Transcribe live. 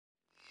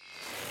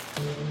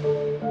So,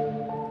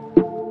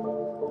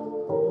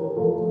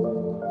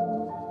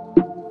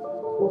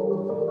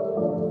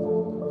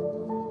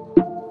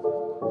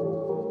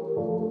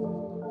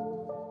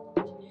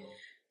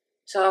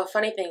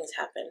 funny things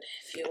happened.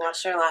 If you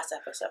watched our last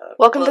episode.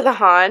 Welcome to the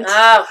haunt.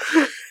 Oh.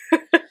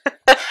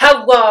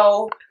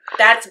 Hello.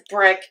 That's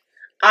Brick.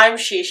 I'm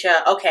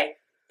Shisha. Okay.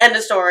 End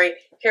of story.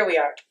 Here we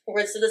are.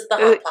 This is the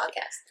Haunt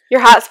Podcast. Your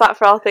hot spot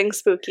for all things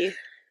spooky.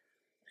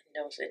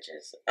 No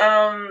bitches.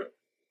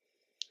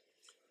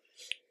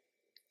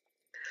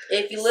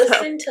 If you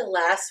listen to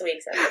last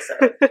week's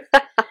episode,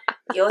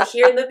 you'll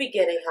hear in the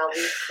beginning how we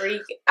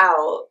freak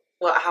out.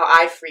 Well, how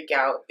I freak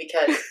out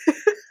because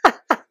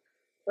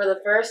for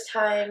the first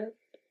time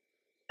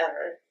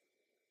ever,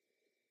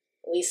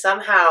 we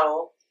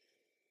somehow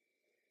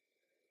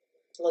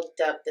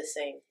looked up the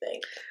same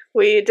thing.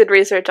 We did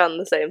research on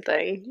the same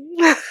thing.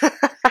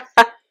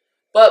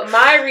 But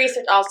my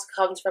research also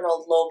comes from a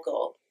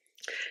local.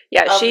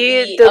 Yeah,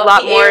 she did a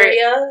lot more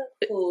area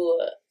who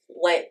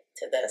went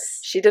to this.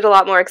 She did a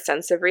lot more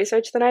extensive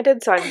research than I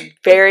did, so I'm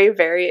very,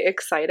 very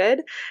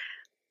excited.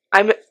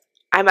 I'm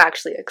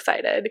actually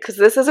excited because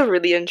this is a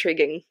really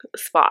intriguing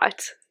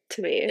spot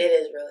to me. It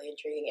is really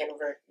intriguing, and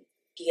we're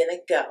gonna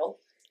go.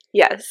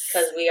 Yes.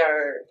 Because we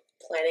are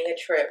planning a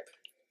trip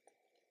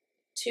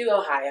to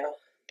Ohio.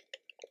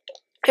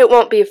 It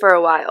won't be for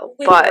a while,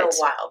 but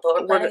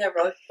we're planning a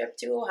road trip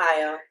to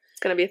Ohio.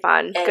 It's gonna be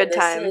fun. And good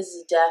time. This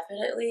is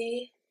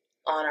definitely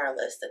on our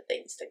list of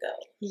things to go.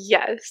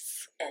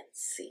 Yes. And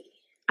see.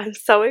 I'm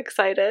so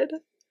excited.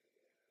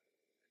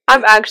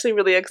 I'm actually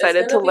really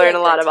excited to learn a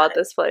lot about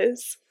this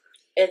place.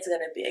 It's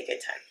gonna be a good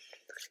time.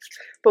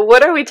 But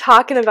what are we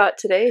talking about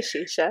today,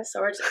 Shisha?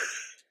 So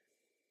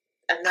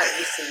I'm not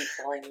used to you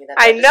calling me that.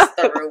 I know.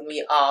 Just threw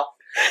me off.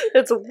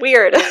 It's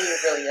weird. It made me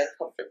really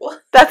uncomfortable.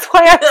 That's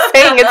why I'm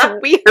saying it's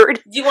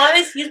weird. Do you want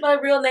us to use my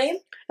real name?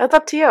 That's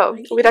up to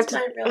you. We'd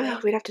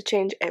have to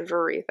change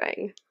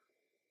everything.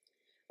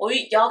 Well,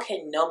 y'all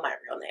can know my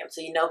real name,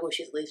 so you know who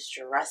she's at least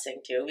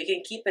dressing to. We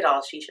can keep it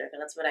all Shisha, because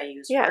that's what I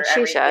use for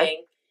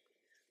everything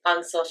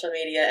on social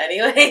media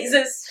anyways.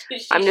 Is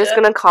Shisha. I'm just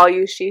going to call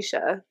you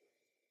Shisha,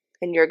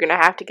 and you're going to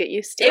have to get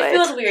used to it. It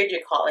feels weird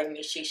you're calling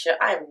me Shisha.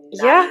 I'm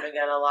not even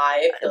going to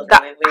lie. It feels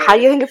really weird. How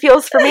do you think it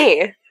feels for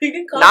me? You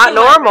can call not me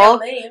normal.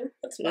 My real name.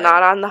 That's fine.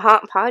 Not on the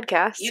Haunt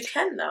Podcast. You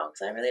can, though,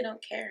 because I really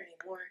don't care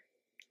anymore.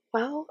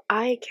 Well,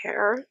 I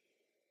care.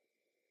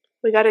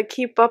 We gotta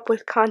keep up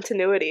with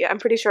continuity. I'm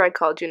pretty sure I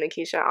called you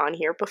Nikisha on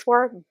here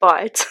before,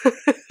 but...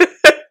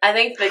 I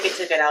think Vicky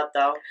took it out,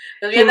 though.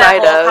 He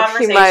might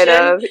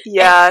have.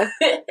 Yeah.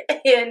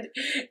 and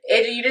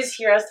you just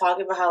hear us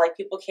talking about how, like,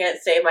 people can't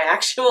say my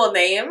actual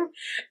name.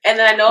 And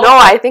then I know... No,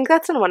 I think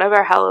that's in one of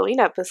our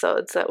Halloween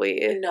episodes that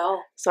we...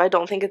 No. So I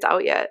don't think it's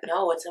out yet.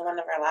 No, it's in one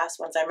of our last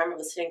ones. I remember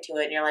listening to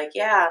it, and you're like,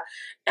 yeah.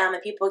 And the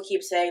people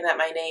keep saying that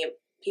my name...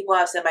 People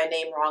have said my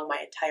name wrong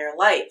my entire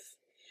life.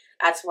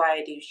 That's why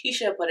I do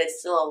Shisha, but it's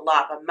still a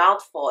lot of a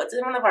mouthful. It's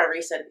in one of our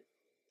recent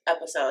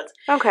episodes.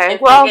 Okay,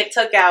 and well... it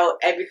took out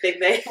everything.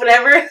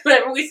 Whenever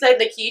we said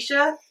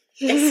Nikisha,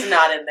 it's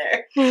not in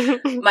there.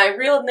 My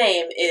real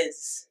name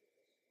is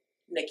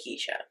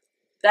Nikisha.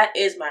 That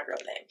is my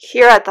real name.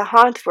 Here at the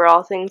Haunt, where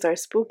all things are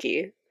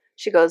spooky,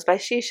 she goes by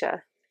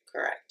Shisha.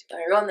 Correct.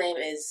 My real name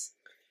is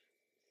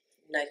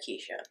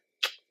Nikisha.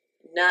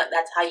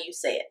 That's how you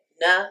say it.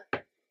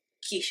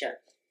 Nikisha.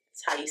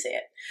 That's how you say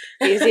it.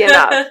 Easy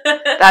enough.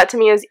 That to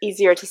me is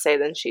easier to say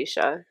than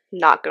Shisha.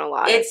 Not gonna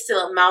lie. It's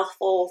still a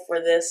mouthful for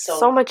this.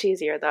 So much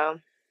easier though.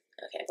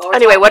 Okay.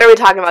 Anyway, what are we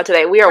talking about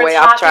today? We are way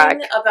off track.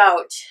 We're talking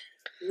about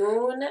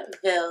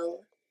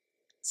Moonville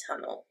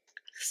Tunnel.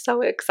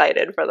 So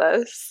excited for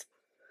this.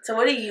 So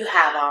what do you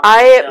have on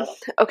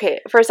Okay,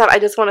 first off, I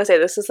just want to say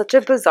this is such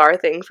a bizarre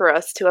thing for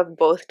us to have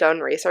both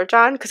done research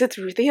on because it's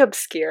really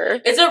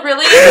obscure. It's a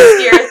really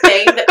obscure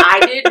thing that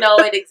I didn't know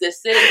it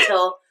existed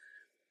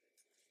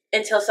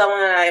until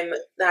someone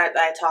that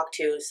I talked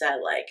to said,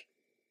 like...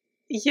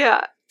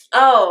 Yeah.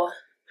 Oh.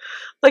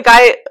 Like,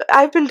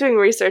 I've been doing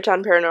research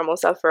on paranormal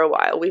stuff for a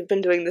while. We've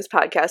been doing this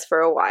podcast for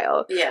a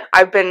while. Yeah.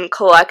 I've been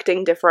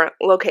collecting different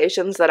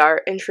locations that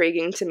are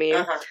intriguing to me.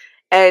 Uh-huh.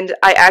 And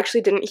I actually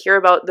didn't hear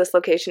about this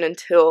location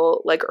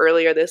until, like,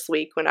 earlier this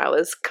week when I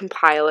was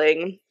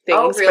compiling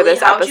things for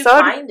this episode.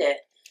 How'd you find it?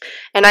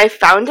 And I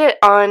found it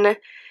on...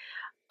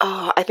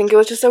 I think it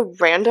was just a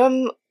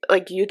random,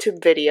 like,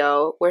 YouTube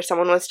video where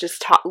someone was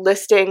just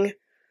listing,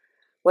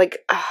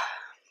 like,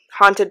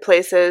 haunted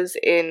places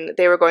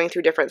they were going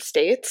through different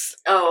states.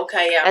 Oh,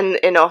 okay, yeah. And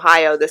in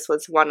Ohio, this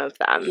was one of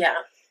them.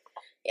 Yeah.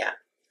 Yeah.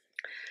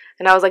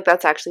 And I was like,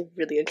 that's actually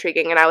really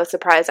intriguing. And I was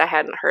surprised I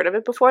hadn't heard of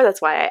it before.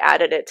 That's why I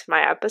added it to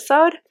my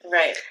episode.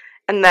 Right.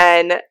 And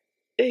then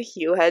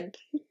you had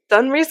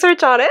done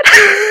research on it.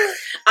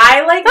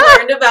 I, like,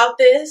 learned about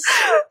this...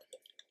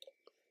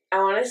 I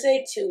want to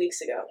say 2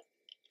 weeks ago.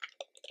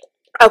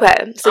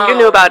 Okay, so you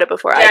knew about it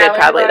before I did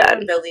probably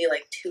then. Yeah, Billy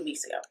like 2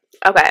 weeks ago.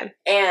 Okay.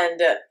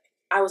 And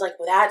I was like,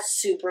 well, that's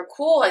super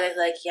cool. And it's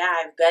like, yeah,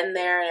 I've been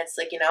there. And it's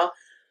like,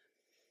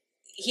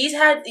 he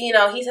said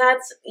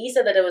that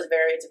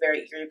it's a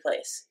very eerie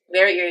place.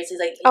 Very eerie. So he's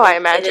like, I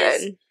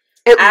imagine.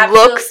 It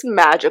looks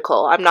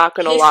magical. I'm not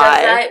gonna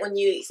lie.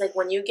 He says that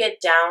when you get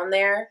down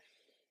there,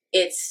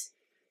 it's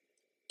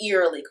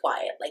eerily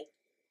quiet, like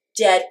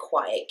dead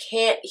quiet.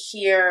 Can't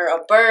hear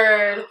a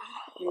bird,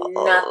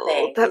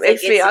 nothing. That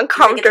makes me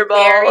uncomfortable.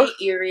 It's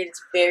very eerie. It's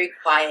very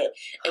quiet,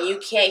 and you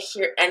can't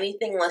hear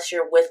anything unless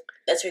you're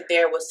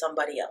there with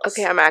somebody else.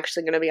 Okay, I'm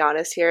actually gonna be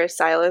honest here.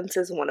 Silence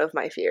is one of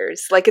my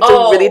fears. Like, it's a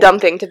really dumb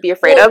thing to be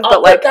afraid of,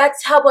 but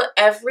that's how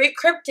every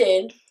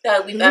cryptid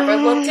that we've ever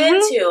looked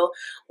into.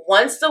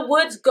 Once the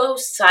woods go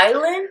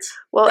silent,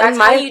 that's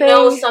how you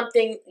know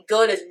something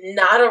good is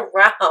not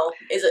around.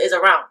 Is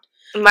around.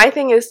 My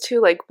thing is too,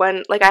 like,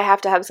 when, like, I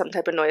have to have some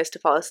type of noise to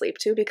fall asleep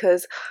to,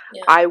 because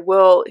I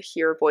will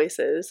hear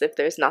voices if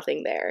there's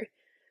nothing there.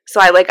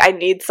 So I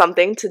need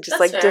something to just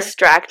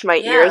distract my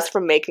ears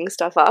from making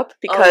stuff up,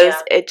 because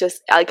it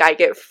just, like, I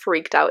get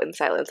freaked out in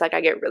silence. Like, I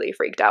get really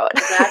freaked out.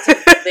 That's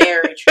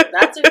very true.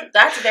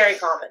 That's very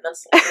common.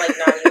 That's like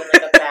not even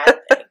like a bad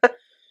thing.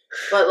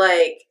 But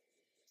like,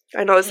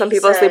 I know some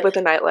people sleep with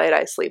a nightlight.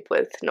 I sleep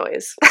with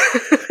noise.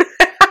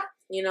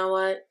 You know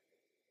what?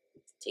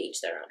 To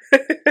each their own.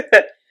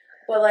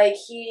 But like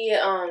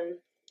then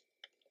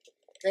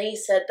he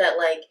said that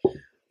like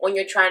when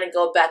you're trying to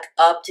go back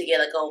up to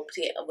get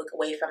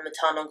away from the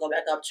tunnel, go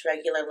back up to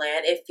regular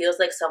land, it feels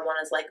like someone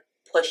is like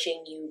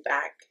pushing you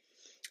back.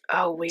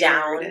 Oh, weird.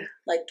 Down,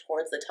 like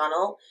towards the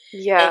tunnel.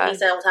 Yeah. And he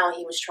said how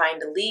he was trying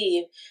to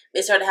leave,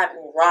 they started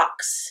having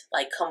rocks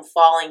like come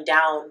falling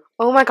down.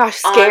 Oh my gosh,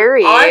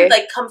 scary.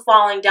 Like come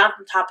falling down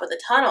from top of the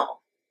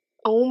tunnel.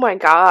 Oh my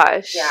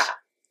gosh. Yeah.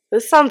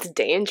 This sounds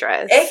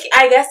dangerous.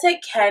 I guess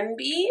it can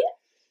be.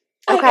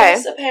 Okay. I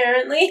guess,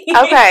 apparently.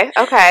 Okay.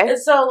 And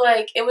so,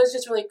 like, it was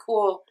just really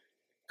cool.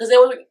 Because they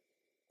were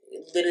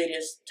literally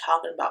just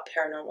talking about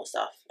paranormal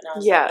stuff. And I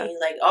was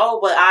like,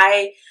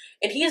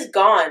 and he's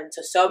gone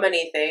to so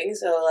many things.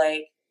 So,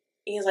 like,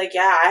 he's like,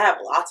 yeah, I have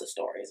lots of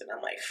stories. And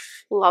I'm like,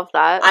 love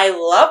that. I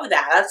love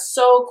that. That's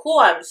so cool.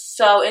 I'm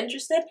so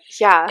interested.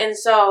 Yeah. And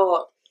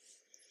so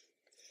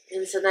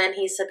then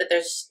he said that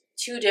there's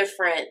two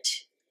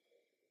different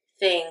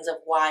things of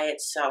why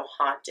it's so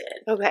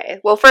haunted. Okay.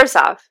 Well, first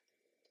off,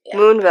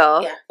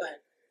 Moonville. Yeah, go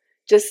ahead.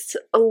 Just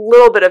a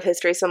little bit of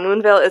history. So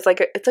Moonville is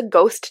it's a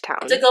ghost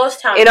town. It's a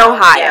ghost town in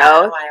Ohio.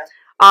 Yeah, in Ohio.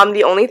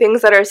 The only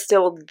things that are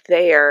still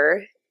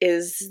there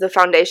is the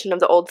foundation of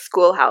the old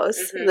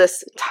schoolhouse,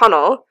 this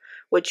tunnel,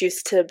 which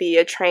used to be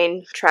a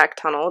train track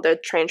tunnel. The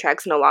train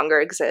tracks no longer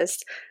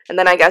exist. And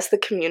then I guess the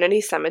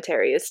community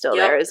cemetery is still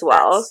there as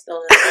well. Those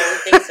are the only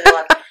things that are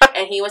left.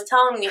 And he was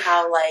telling me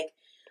how, like,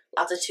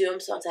 lots of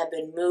tombstones have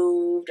been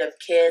moved of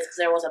kids because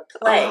there was a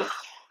plague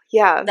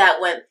that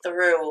went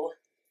through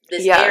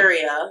this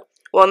area.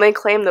 Well, and they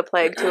claim the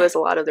plague, too, is a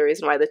lot of the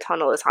reason why the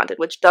tunnel is haunted,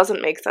 which doesn't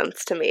make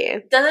sense to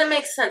me. Doesn't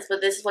make sense,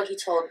 but this is what he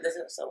told me.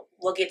 So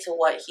we'll get to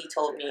what he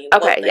told me.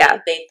 Okay,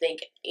 They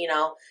think,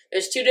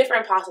 there's two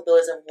different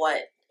possibilities of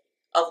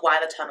why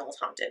the tunnel is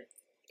haunted.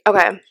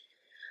 Okay.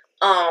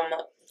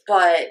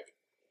 But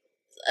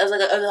it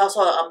was also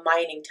a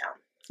mining town.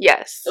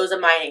 Yes. It was a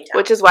mining town.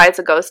 Which is why it's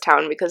a ghost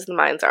town, because the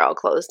mines are all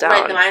closed down.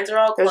 Right, the mines are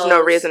all closed. There's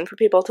no reason for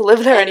people to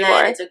live there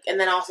anymore. And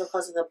then also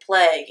because of the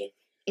plague,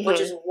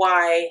 which is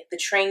why the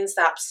train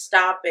stopped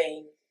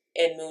stopping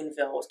in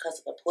Moonville, was because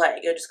of the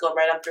plague. It would just go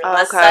right up through.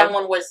 Unless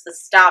someone was to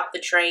stop the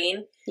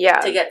train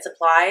to get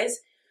supplies.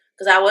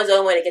 Because that was the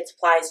only way to get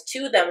supplies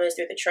to them was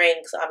through the train,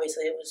 because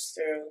obviously it was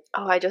through...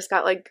 Oh, I just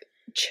got, like,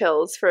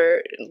 chills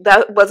for...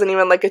 That wasn't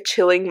even, like, a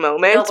chilling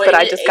moment, but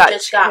I just got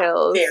chills.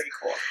 Got very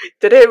cool.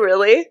 Did it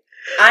really?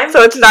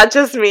 So it's not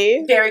just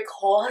me? Very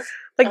cold.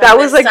 Like, that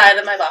was, like... side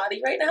of my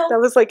body right now. That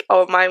was, like...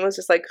 Oh, mine was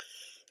just, like...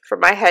 From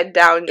my head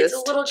down, just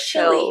it's a little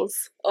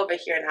chills. Chilly over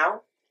here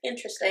now.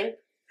 Interesting.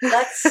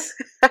 Let's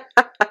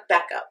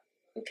back up.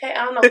 Okay,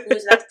 I don't know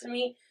who's next to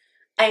me.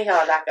 I ain't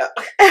gonna back up.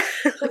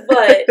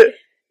 But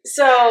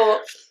so,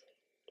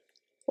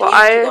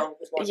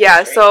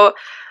 so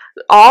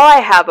all I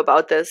have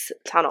about this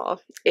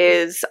tunnel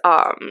is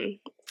in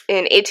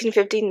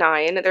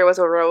 1859 there was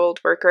a railroad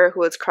worker who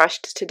was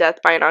crushed to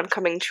death by an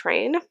oncoming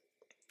train,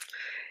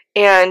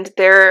 and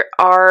there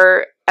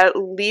are at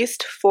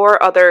least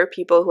 4 other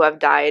people who have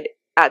died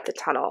at the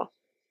tunnel.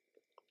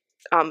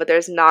 But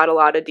there's not a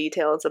lot of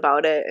details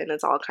about it, and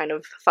it's all kind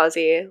of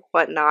fuzzy,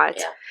 whatnot.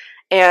 Yeah.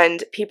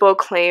 And people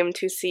claim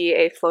to see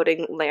a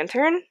floating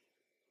lantern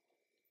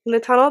in the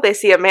tunnel. They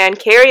see a man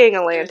carrying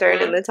a lantern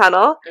in the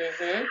tunnel.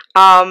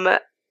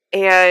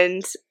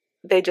 And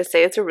they just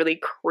say it's a really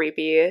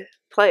creepy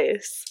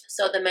place.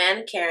 So the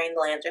man carrying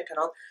the lantern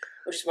tunnel,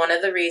 which is one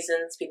of the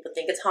reasons people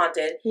think it's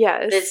haunted.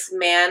 Yes. This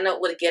man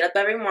would get up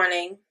every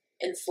morning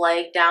and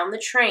flag down the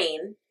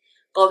train,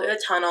 go through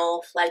the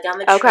tunnel, flag down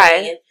the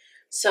train,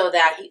 so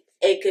that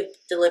it could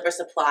deliver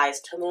supplies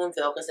to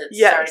Moonville, because it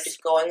started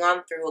just going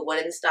on through. It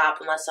wouldn't stop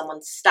unless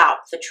someone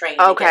stopped the train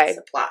to get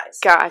supplies.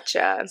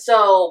 Gotcha.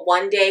 So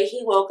one day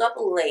he woke up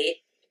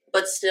late,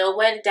 but still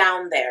went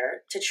down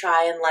there to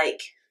try and,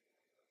 like,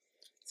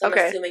 So I'm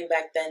assuming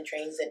back then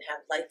trains didn't have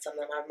lights on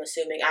them. I'm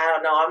assuming. I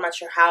don't know. I'm not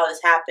sure how this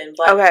happened.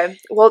 But okay.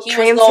 Well,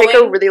 trains take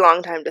a really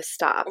long time to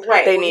stop.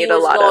 Right. They need a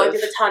lot of... He was going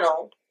through the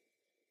tunnel.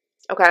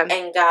 Okay.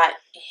 And got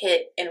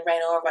hit and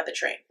ran over by the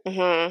train.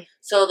 Mm-hmm.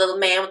 So the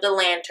man with the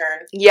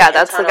lantern. Yeah,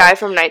 that's the guy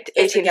from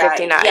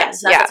 1859.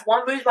 Yes, that's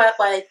one reason why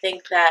I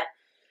think that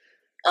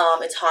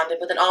it's haunted.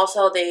 But then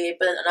also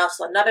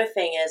another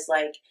thing is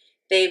like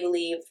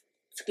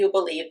people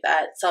believe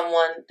that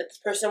this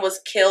person was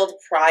killed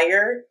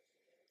prior.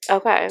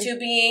 Okay. To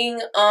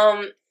being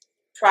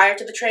prior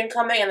to the train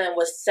coming, and then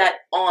was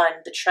set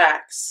on the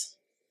tracks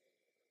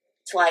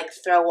to like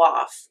throw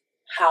off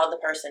how the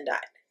person died.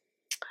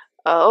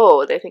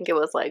 Oh, they think it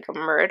was like a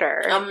murder.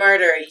 A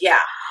murder,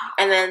 yeah.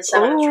 And then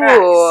set on the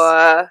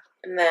tracks.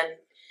 And then,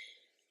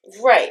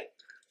 right.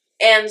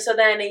 And so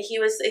then he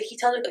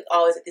tells me like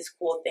always like these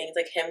cool things,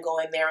 like him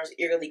going there was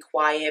eerily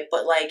quiet,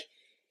 but like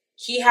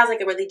he has like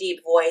a really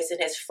deep voice,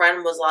 and his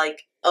friend was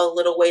like a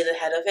little ways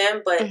ahead of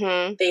him, but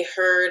they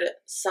heard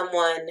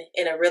someone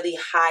in a really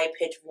high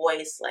pitched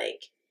voice,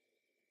 like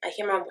I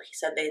can't remember what he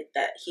said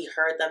that he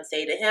heard them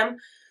say to him.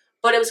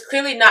 But it was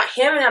clearly not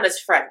him and not his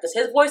friend. Because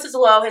his voice is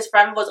low, his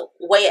friend was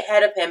way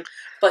ahead of him.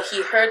 But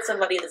he heard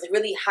somebody in this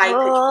really high-pitched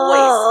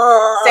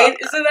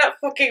voice. Isn't that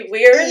fucking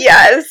weird?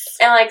 Yes.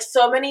 And, like,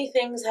 so many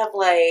things have,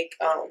 like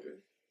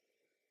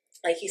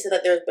he said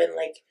that there's been,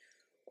 like,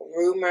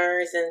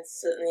 rumors and,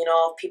 you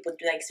know, people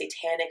doing, like,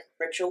 satanic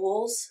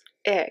rituals.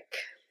 Ick.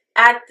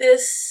 At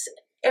this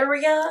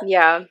area.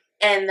 Yeah.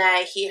 And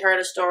that he heard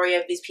a story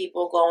of these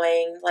people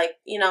going, like,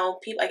 you know,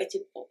 people...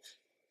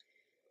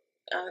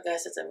 I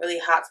guess it's a really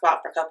hot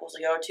spot for couples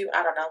to go to.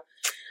 I don't know.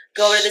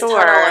 Go to this tunnel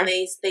and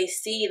they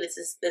see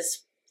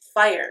this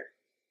fire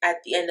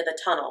at the end of the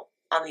tunnel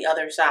on the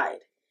other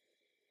side,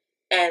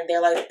 and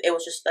they're like it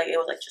was just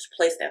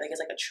placed there. Like it's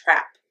like a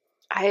trap.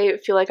 I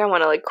feel like I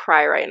want to like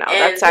cry right now.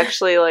 And that's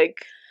actually like.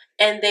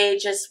 And they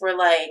just were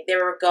like they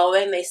were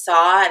going. They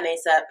saw it and they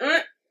said,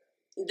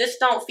 "This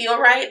don't feel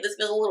right. This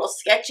feels a little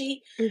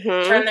sketchy."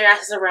 Turned their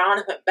asses around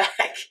and went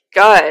back.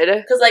 Good.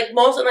 Because like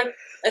most of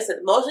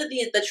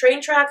the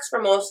train tracks for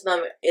most of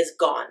them is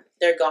gone.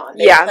 They're gone.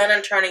 They plan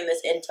on turning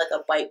this into like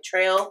a bike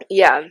trail.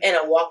 Yeah. And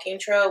a walking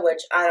trail,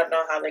 which I don't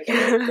know how they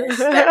can make this.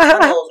 That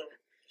tunnel,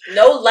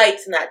 no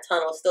lights in that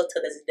tunnel still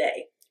to this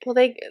day. Well,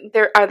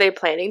 are they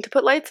planning to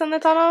put lights in the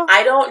tunnel?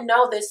 I don't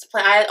know this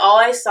plan. All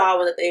I saw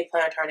was that they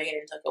plan on turning it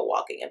into like a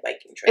walking and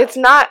biking trail. It's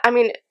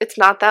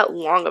not that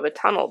long of a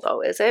tunnel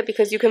though, is it?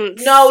 Because you can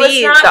see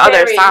the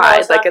other side.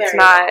 It's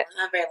not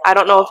very long I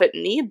don't know if it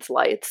needs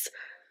lights.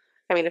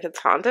 I mean, if it's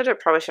haunted, it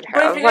probably should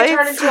have lights. But if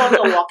you're going to turn into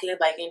like a walking and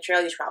biking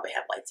trail, you should probably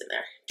have lights in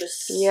there.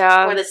 Just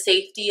for the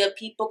safety of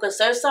people. Because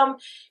there's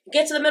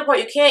get to the middle part,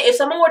 you can't, if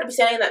someone were to be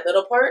standing in that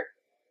middle part,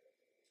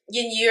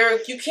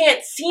 you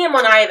can't see them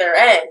on either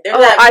end.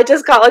 I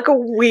just got like a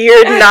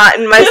weird knot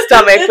in my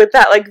stomach with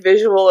that like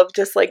visual of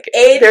just like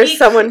there's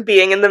someone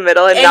being in the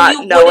middle and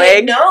not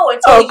knowing. No,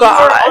 until you were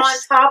on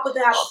top of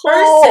that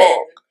person.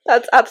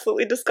 That's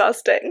absolutely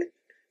disgusting.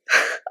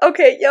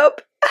 Okay,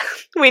 yep.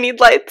 We need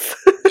lights.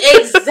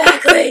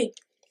 Exactly.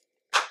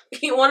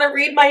 You want to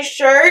read my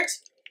shirt?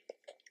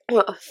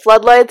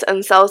 Floodlights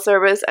and cell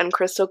service and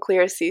crystal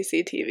clear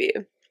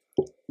CCTV.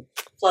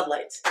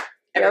 Floodlights.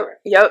 Everywhere.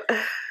 Yep.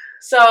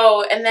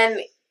 So, and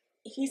then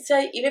he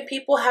said even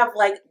people have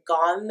like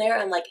gone there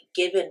and like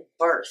given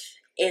birth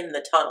in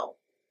the tunnel.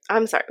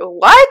 I'm sorry,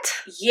 what?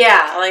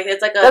 Yeah, like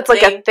it's like That's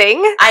like a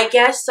thing? I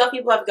guess some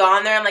people have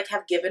gone there and like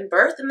have given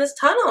birth in this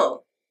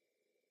tunnel.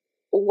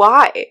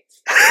 Why?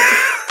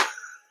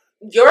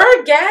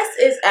 Your guess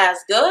is as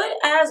good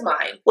as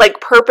mine. Like,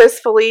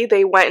 purposefully,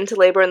 they went into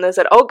labor and they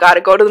said, oh,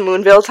 gotta go to the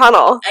Moonville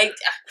Tunnel.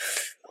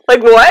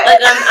 Like, what? Like,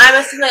 I'm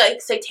assuming,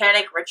 like,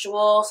 satanic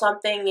ritual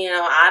something, you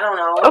know, I don't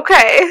know.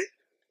 Okay.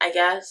 I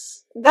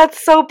guess.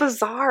 That's so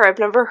bizarre. I've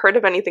never heard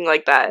of anything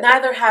like that.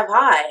 Neither have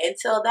I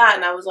until that,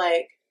 and I was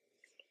like,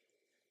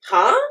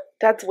 huh?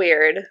 That's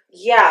weird.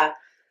 Yeah.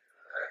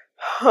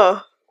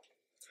 Huh.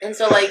 And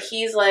so, like,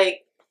 he's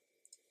like,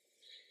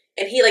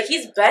 and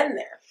he's been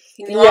there.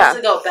 He wants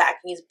to go back,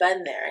 and he's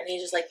been there, and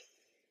he's just like,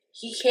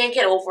 he can't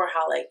get over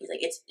how, like, he's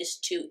like, it's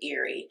just too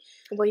eerie.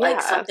 Well, yeah.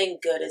 Like, something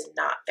good is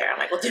not there. I'm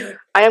like, well, dude.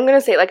 I am going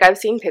to say, like, I've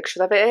seen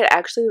pictures of it. It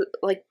actually,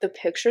 like, the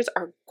pictures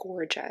are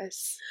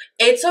gorgeous.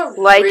 It's a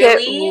like,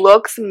 really it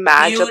looks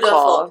magical.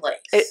 Beautiful place.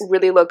 It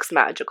really looks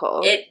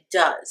magical. It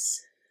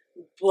does.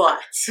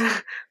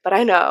 But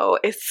I know.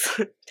 It's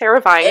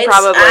terrifying, it's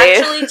probably.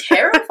 It's actually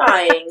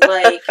terrifying.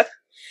 Like,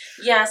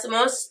 yeah, so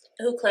most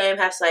who claim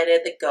have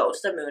sighted the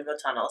ghost of Moonville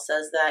Tunnel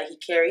says that he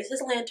carries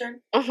his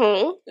lantern.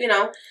 Mm-hmm. You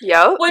know?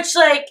 Yep. Which,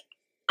 like,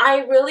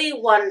 I really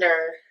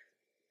wonder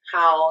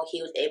how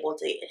he was able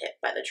to get hit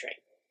by the train.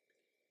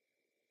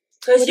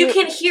 Because you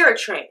can hear a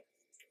train.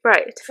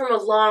 Right. From a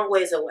long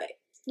ways away.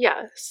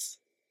 Yes.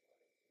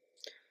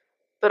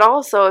 But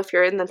also, if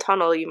you're in the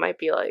tunnel, you might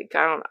be like,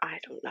 I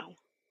don't know.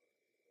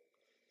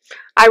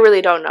 I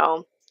really don't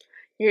know.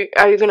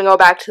 Are you gonna go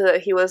back to the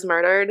he was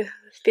murdered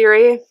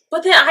theory?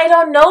 But then I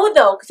don't know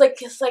though, because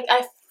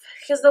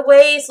the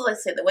way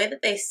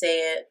that they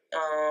say it,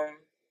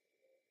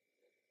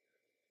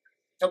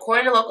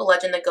 According to local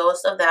legend, the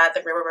ghost of the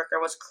river worker,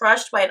 was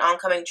crushed by an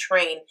oncoming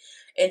train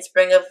in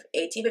spring of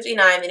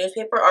 1859. The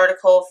newspaper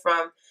article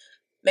from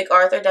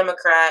MacArthur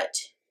Democrat,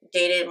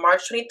 dated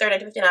March 23rd,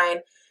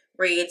 1959,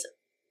 reads,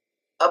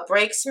 a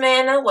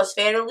brakesman was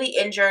fatally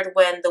injured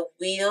when the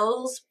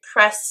wheels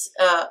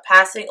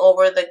passing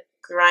over the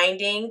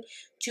grinding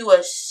to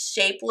a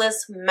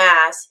shapeless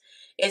mass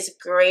is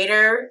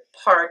greater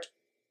part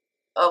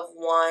of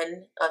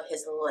one of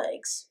his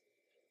legs.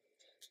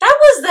 That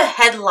was the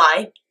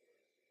headline.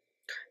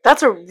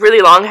 That's a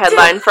really long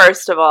headline,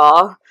 first of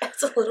all.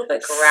 It's a little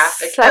bit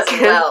graphic as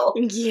well.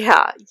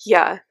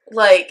 Yeah.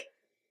 Like,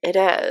 it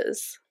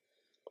is.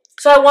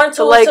 So I wanted to,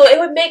 so it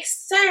would make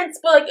sense,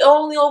 but like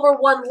only over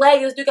one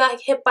leg. This dude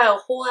got hit by a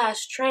whole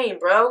ass train,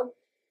 bro.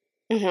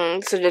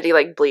 So did he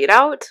like bleed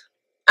out?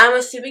 I'm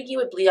assuming he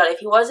would bleed out if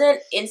he wasn't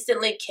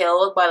instantly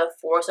killed by the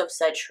force of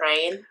said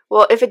train.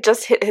 Well, if it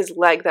just hit his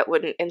leg, that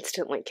wouldn't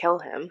instantly kill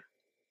him.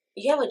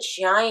 You have a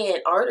giant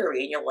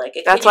artery in your leg.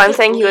 That's why I'm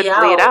saying he would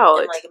bleed out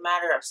in like a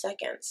matter of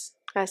seconds.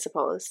 I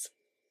suppose.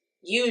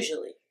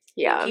 Usually.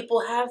 Yeah.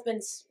 People have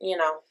been,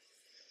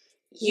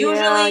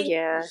 usually,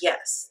 yeah.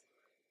 Yes.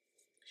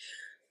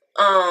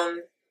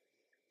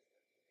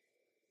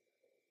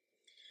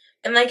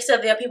 And like I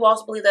said, people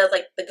also believe that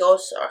like the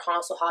ghosts are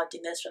also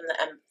haunting this from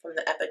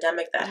the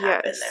epidemic that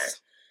happened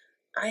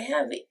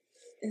there.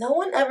 No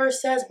one ever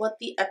says what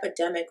the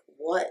epidemic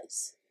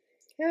was.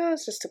 Yeah,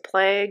 it's just a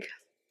plague.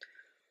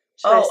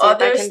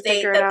 Others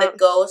state that the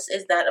ghost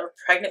is that of a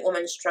pregnant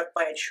woman struck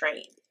by a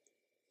train.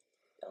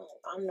 Oh,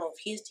 I don't know if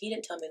he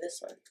didn't tell me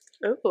this one.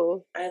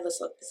 Oh. I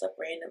just looked this up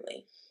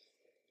randomly.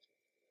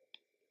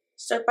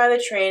 Struck by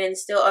the train, and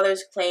still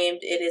others claimed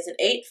it is an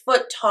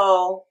 8-foot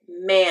tall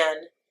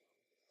man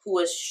who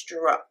was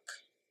struck.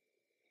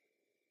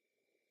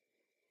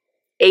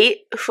 8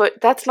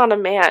 foot? That's not a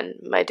man,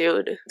 my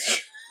dude.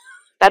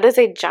 That is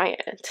a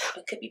giant.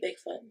 It could be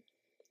Bigfoot.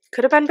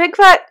 Could have been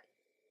Bigfoot.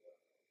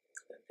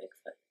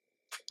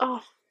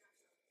 Oh,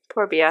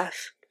 poor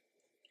BF.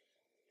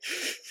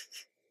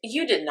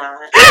 You did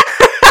not.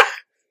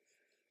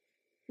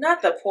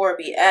 Not the poor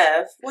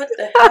BF. What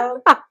the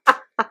hell?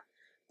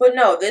 But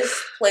no,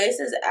 this place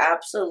is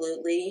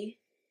absolutely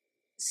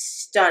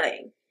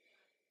stunning.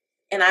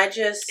 And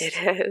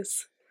It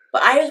is.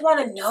 But I just want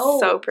to know,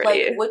 so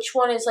pretty. Like, which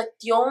one is, like,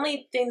 the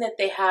only thing that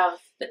they have,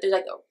 that there's,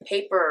 like, a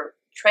paper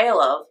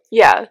trail of,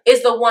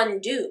 is the one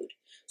dude.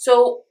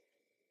 So,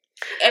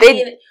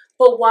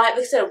 but why, like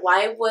I said,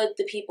 why would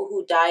the people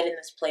who died in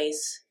this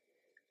place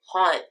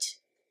haunt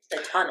the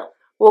tunnel?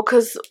 Well,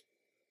 because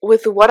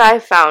with what I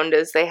found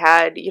is they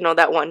had,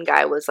 that one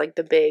guy was, like,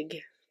 the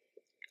big...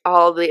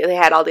 they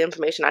had all the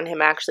information on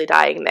him actually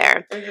dying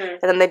there. Mm-hmm.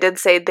 And then they did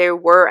say there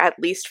were at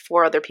least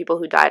 4 other people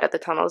who died at the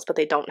tunnels, but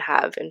they don't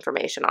have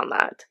information on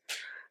that.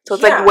 So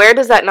it's like, where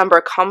does that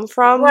number come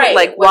from? Right.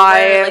 Like,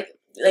 why?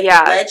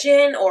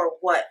 Legend or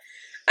what?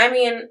 I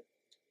mean,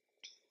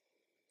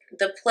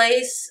 the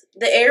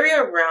area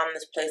around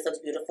this place looks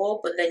beautiful,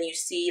 but then you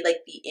see,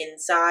 like, the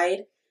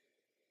inside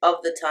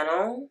of the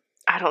tunnel.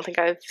 I don't think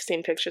I've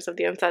seen pictures of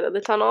the inside of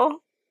the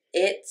tunnel.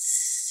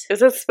 Is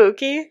it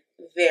spooky?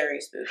 Very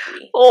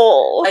spooky.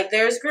 Oh. Like,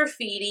 there's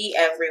graffiti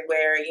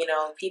everywhere,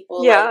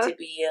 people like to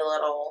be a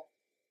little...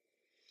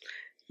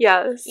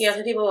 Yes.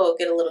 People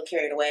get a little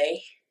carried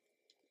away.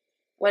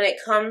 When it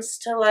comes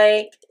to,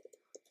 like,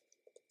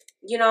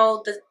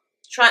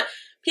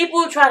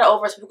 people who try to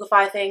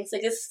over-spookify things,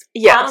 like, this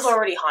tunnel's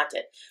already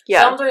haunted.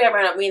 Yeah. Some's already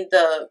I mean,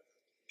 the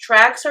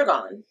tracks are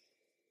gone.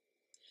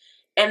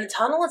 And the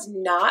tunnel is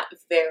not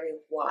very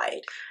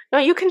wide. No,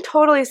 you can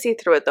totally see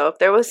through it, though. If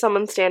there was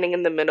someone standing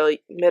in the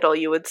middle,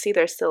 you would see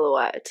their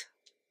silhouette.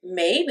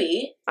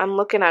 Maybe. I'm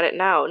looking at it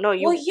now. No,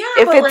 you. Well, yeah,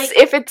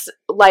 if it's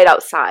light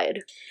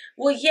outside.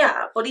 Well,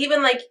 yeah, but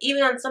even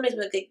on some days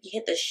when you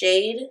hit the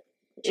shade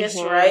just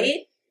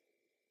right.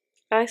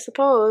 I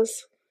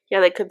suppose. Yeah,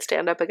 they could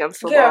stand up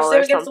against the wall or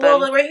something. Against the wall,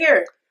 like right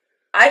here.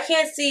 I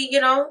can't see.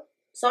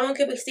 Someone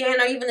could be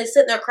standing, or even they're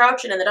sitting there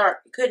crouching in the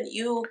dark. Couldn't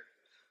you?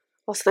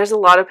 Also, there's a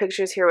lot of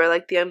pictures here where,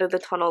 like, the end of the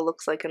tunnel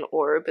looks like an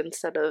orb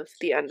instead of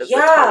the end of the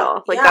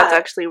tunnel. Like, that's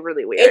actually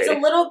really weird. It's a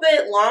little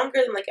bit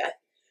longer than, like,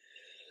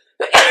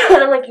 I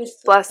don't like you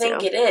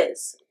think it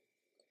is.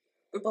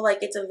 But,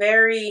 like, it's a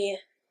very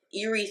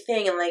eerie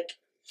thing, and,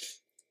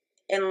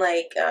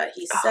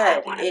 he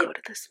said,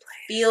 it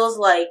feels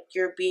like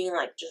you're being,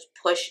 like, just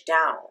pushed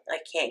down. I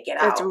can't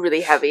get out. It's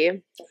really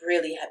heavy.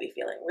 Really heavy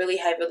feeling. Really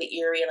heavy, really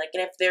eerie. Like,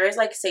 and if there is,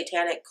 like,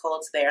 satanic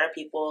cults there, and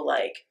people,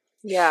 like...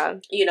 Yeah.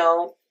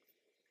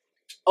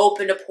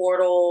 Opened a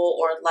portal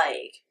or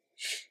like...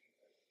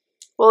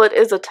 Well, it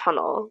is a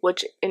tunnel,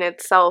 which in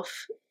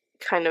itself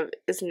kind of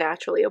is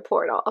naturally a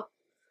portal.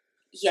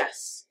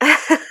 Yes.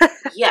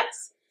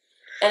 Yes.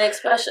 And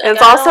especially... And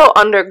it's also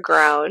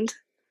underground.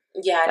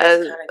 Yeah,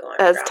 it's kind of going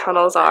as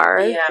tunnels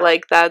are. Yeah.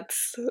 Like,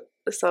 that's...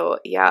 So,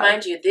 yeah.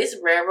 Mind you, this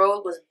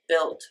railroad was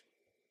built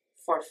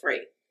for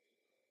free.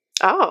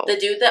 Oh. The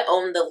dude that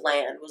owned the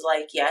land was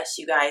like, yes,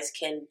 you guys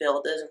can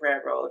build this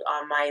railroad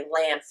on my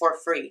land for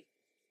free.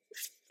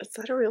 Is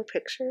that a real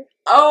picture?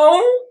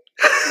 Oh,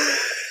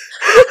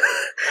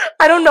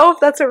 I don't know if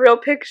that's a real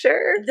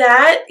picture.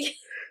 That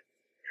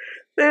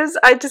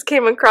I just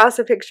came across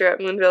a picture at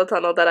Moonville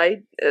Tunnel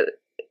that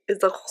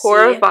is a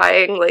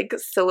horrifying like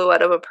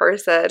silhouette of a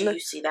person. Do you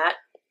see that?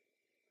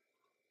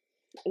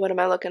 What am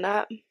I looking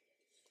at?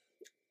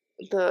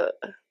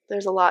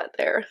 There's a lot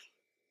there.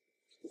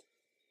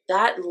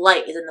 That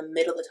light is in the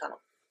middle of the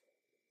tunnel.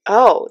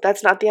 Oh,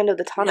 that's not the end of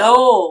the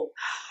tunnel.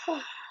 No.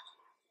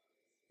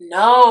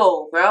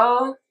 No,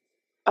 bro.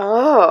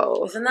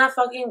 Oh. Isn't that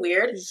fucking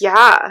weird?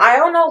 Yeah. I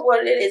don't know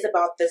what it is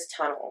about this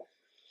tunnel,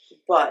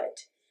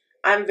 but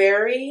I'm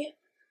very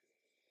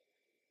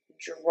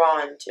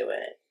drawn to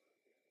it.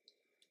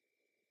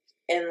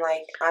 And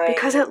like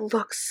because it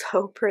looks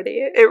so pretty.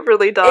 It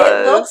really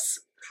does. It looks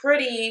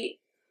pretty,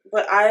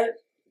 but I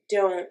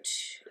don't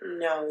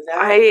know.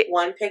 That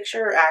one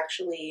picture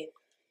actually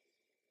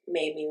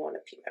made me want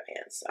to pee my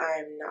pants.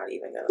 I'm not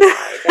even gonna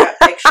lie. That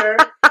picture.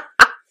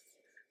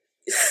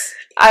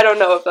 I don't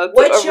know if that's a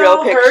real picture.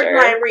 What y'all heard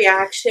my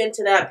reaction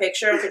to that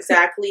picture is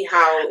exactly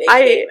how it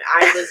came.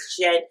 I was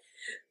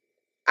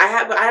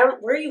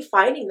where are you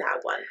finding that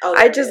one? Oh,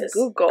 I just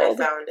Googled. I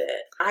found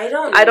it. I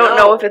don't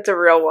know if it's a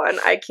real one.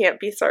 I can't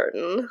be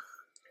certain.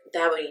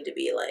 That would need to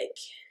be like.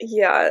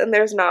 Yeah, and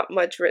there's not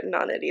much written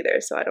on it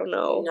either, so I don't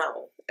know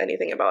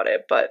anything about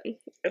it, but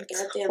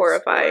it's goddamn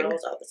horrifying. Out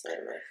the side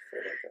of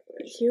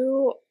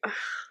my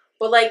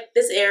But like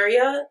this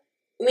area,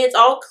 I mean, it's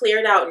all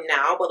cleared out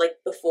now, but like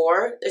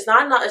before, there's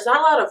not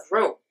a lot of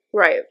room.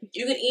 Right.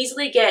 You could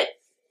easily get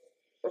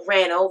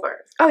ran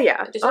over. Oh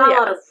yeah. There's not a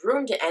lot of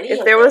room to any of this.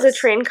 If there was a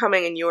train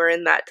coming and you were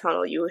in that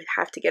tunnel, you would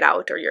have to get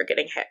out or you're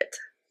getting hit.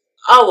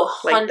 Oh,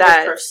 100%. Like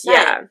that,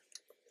 yeah.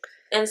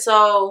 And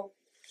so,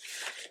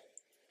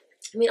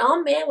 I mean,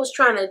 all man was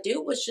trying to do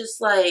was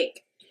just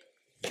like,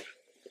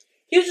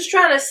 he was just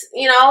trying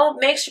to,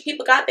 make sure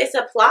people got their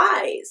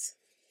supplies.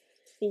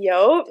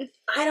 Yup.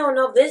 I don't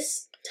know.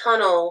 This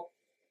tunnel.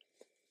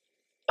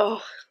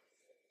 Oh.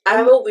 I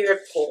have a weird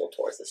pull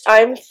towards this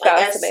tunnel. I'm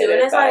fascinated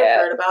as soon as by I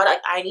heard about it,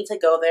 I need to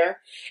go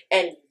there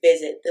and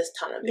visit this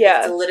tunnel.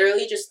 Yeah. It's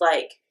literally just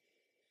like,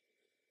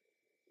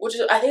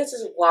 I think this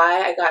is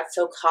why I got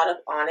so caught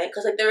up on it,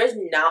 because like there is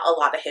not a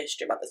lot of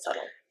history about this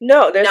tunnel.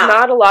 No, there's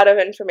not a lot of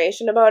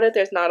information about it.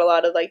 There's not a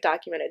lot of like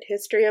documented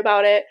history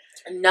about it.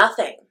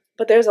 Nothing.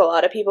 But there's a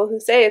lot of people who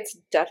say it's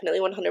definitely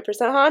 100%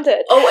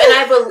 haunted. Oh, and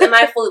I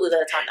fully believe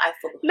that it's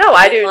haunted. No,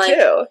 I do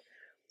too.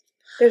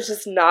 There's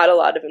just not a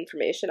lot of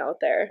information out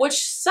there.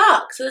 Which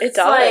sucks. It's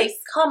like,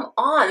 come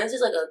on. This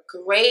is like a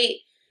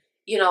great,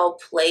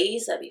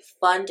 place that'd be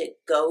fun to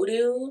go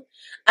to.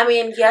 I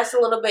mean, yes, a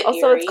little bit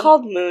also, eerie. It's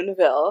called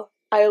Moonville.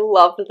 I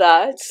love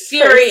that.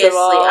 Seriously.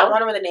 I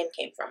wonder where the name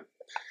came from.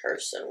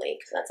 Personally,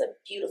 because that's a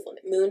beautiful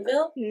name.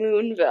 Moonville?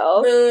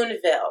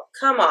 Moonville.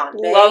 Come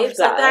on, babe. Love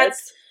that. Like,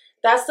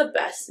 that's the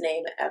best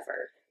name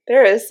ever.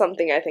 There is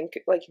something, I think,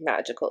 like,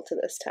 magical to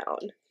this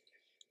town.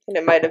 And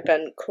it might have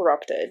been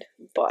corrupted,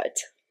 but...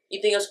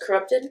 You think it was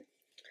corrupted?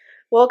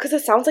 Well, because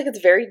it sounds like it's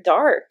very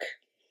dark.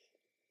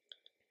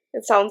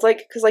 It sounds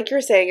like... Because, like you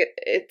were saying,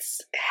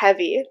 it's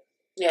heavy.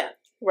 Yeah.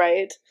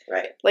 Right?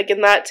 Right. Like,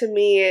 and that, to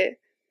me,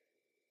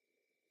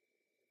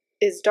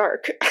 is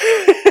dark.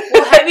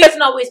 Well, heavy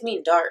doesn't always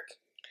mean dark.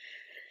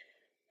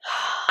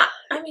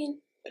 I mean...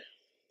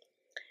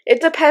 It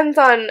depends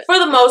on... For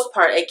the most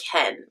part, it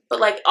can.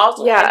 But, like,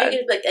 also heavy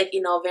can be, like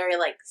very,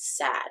 like,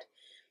 sad.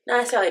 Not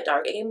necessarily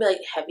dark. It can be,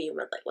 like, heavy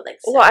with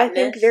sadness. Well, I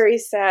think very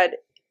sad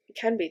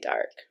can be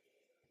dark.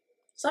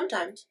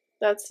 Sometimes.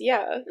 That's,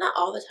 yeah. Not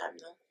all the time,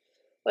 though.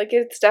 Like,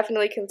 it's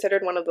definitely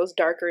considered one of those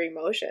darker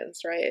emotions,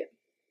 right?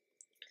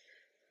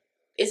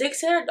 Is it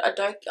considered a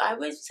dark... I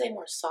would say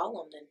more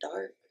solemn than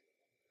dark.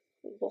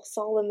 Well,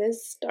 solemn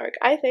is dark,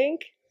 I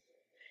think.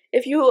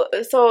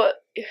 So,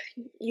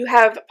 you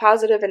have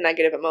positive and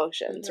negative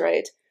emotions, mm-hmm.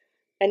 right?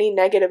 Any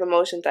negative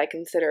emotions I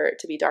consider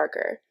to be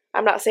darker.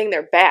 I'm not saying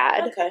they're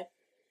bad. Okay.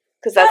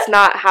 Because that's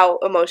not how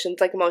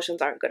emotions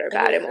aren't good or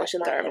bad.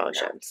 Emotions are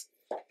emotions.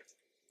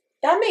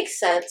 That makes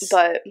sense.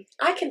 But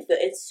I can feel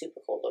it's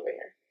super cold over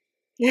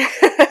here.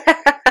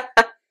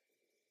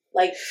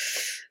 Like,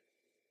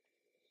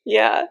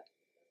 yeah.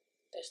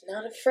 There's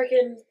not a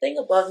freaking thing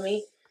above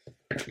me.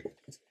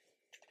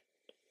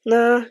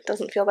 No, it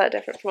doesn't feel that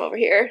different from over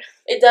here.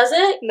 It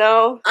doesn't?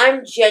 No.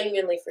 I'm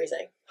genuinely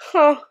freezing.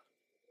 Huh.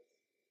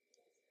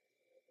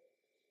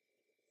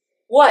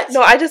 What?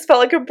 No, I just felt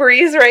like a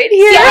breeze right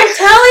here. See, I'm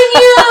telling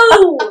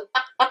you!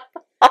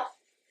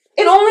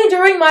 And only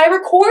during my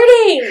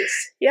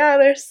recordings! Yeah,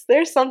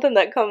 there's something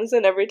that comes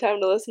in every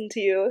time to listen to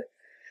you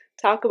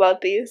talk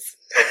about these.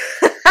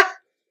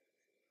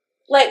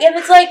 Like, and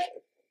it's like,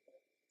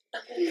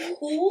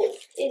 who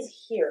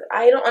is here?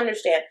 I don't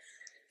understand.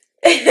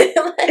 Like,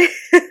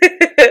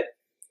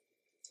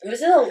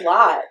 this is a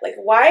lot. Like,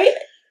 why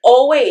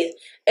always?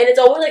 And it's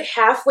always like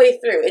halfway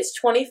through. It's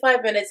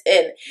 25 minutes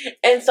in,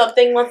 and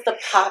something wants to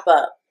pop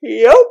up.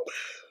 Yep.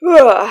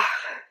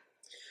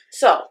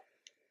 So,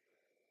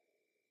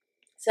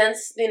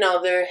 since,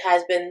 there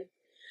has been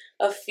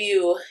a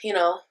few,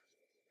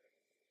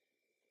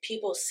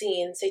 people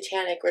seen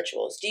satanic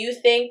rituals. Do you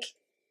think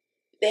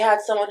they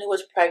had someone who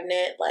was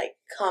pregnant, like,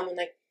 come and,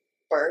 like,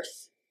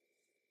 birth?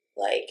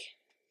 Like...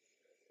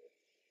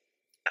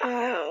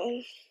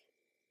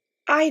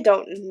 I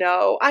don't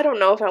know. I don't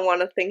know if I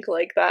want to think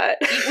like that.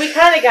 We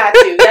kind of got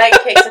to. Yeah,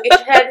 okay, so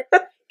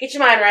get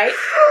your mind right.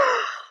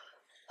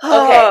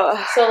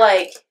 Okay, so,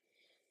 like,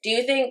 do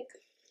you think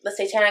the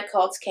satanic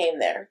cults came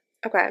there?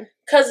 Okay.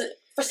 Because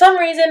for some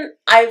reason,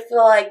 I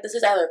feel like this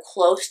is either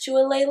close to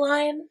a ley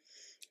line.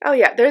 Oh,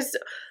 yeah, because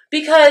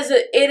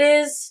it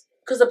is...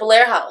 Because the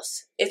Blair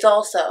House, it's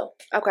also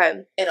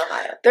in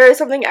Ohio. There is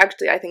something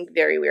actually, I think,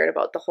 very weird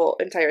about the whole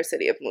entire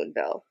city of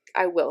Moonville,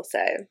 I will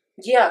say.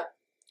 Yeah.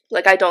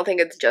 Like, I don't think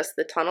it's just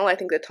the tunnel. I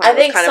think the tunnel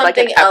is kind of like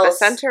an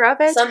epicenter of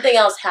it. Something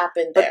else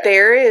happened there. But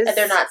there is... that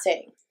they're not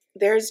saying.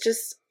 There's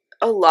just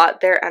a lot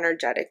there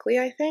energetically,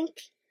 I think.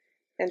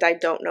 And I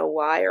don't know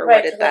why or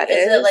what that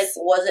is. Is it like,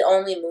 was it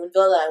only Moonville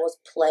that was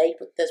plagued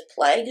with this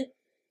plague?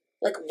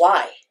 Like,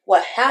 why?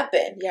 What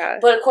happened? Yeah.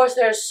 But of course,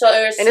 and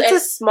it's a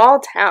small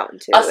town,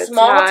 too. A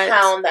small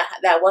town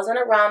that wasn't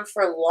around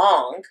for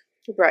long.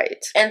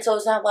 Right. And so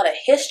there's not a lot of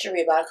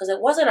history about it because it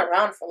wasn't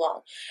around for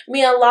long. I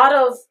mean, a lot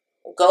of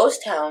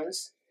ghost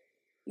towns,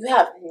 you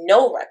have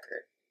no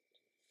record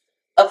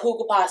of who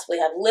could possibly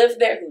have lived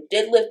there, who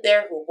did live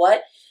there, who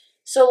what.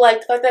 So,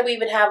 like, the fact that we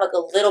even have, like, a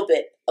little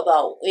bit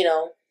about, you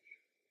know.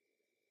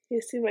 You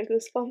see my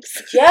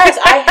goosebumps? Yes,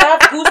 I have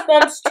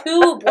goosebumps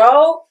too,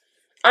 bro.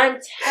 I'm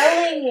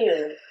telling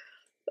you.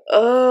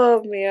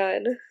 Oh,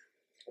 man.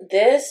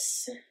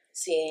 This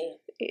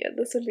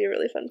would be a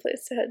really fun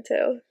place to head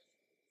to.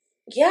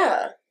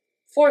 Yeah,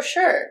 for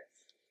sure.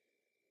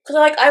 Because,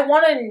 like, I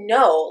want to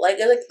know. Like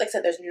I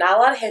said, there's not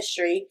a lot of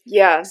history.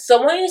 Yeah.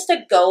 Someone needs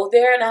to go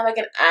there and have, like,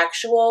 an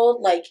actual,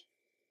 like,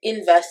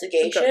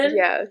 investigation.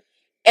 Yeah.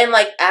 And,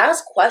 like,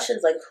 ask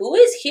questions, like, who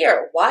is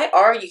here? Why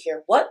are you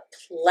here? What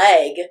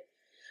plague?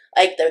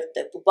 Like,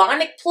 the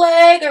bubonic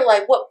plague? Or,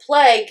 like, what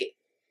plague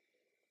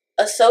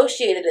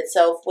associated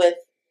itself with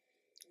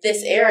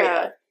this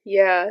area?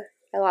 Yeah.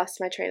 I lost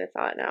my train of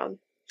thought now.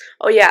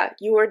 Oh, yeah.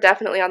 You were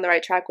definitely on the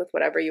right track with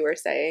whatever you were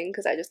saying,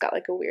 because I just got,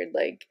 like, a weird,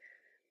 like,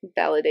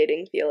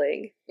 validating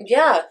feeling.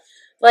 Yeah.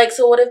 Like,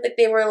 so what if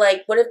they were,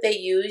 like, what if they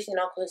used, you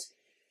know, because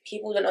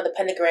people don't know the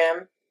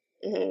pentagram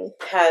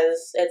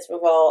it's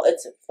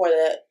for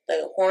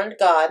the horned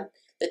god,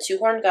 the two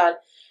horned god,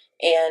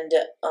 and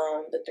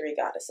the three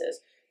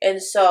goddesses.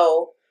 And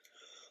so,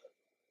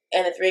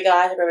 and the three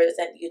gods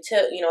represent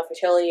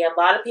fertility. And a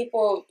lot of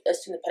people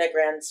assume the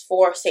pentagrams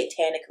for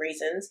satanic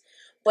reasons,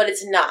 but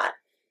it's not.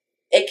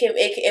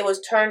 It was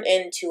turned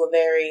into a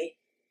very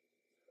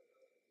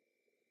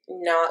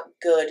not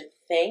good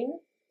thing,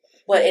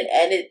 but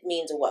it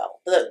means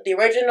well. The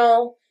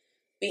original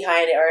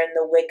behind it are in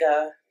the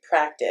Wicca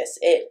practice.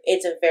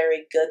 It's a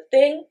very good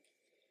thing.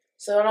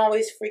 So don't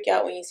always freak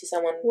out when you see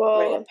someone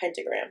wearing a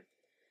pentagram.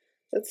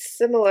 That's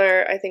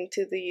similar, I think,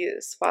 to the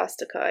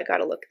swastika. I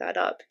gotta look that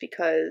up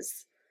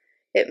because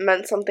it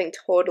meant something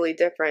totally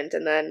different,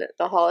 and then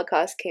the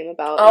Holocaust came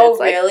about. And oh, it's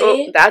like,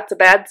 really? Oh, that's a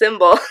bad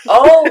symbol.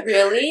 Oh,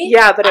 really?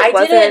 Yeah, but I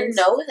didn't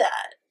know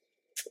that.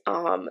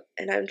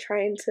 And I'm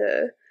trying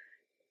to...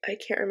 I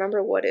can't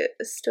remember what it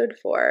stood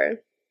for.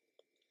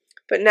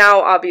 But now,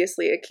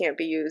 obviously, it can't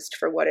be used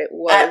for what it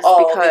was at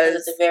all,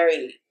 because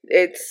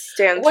it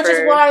stands which for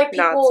is why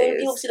Nazis.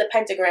 People see the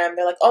pentagram,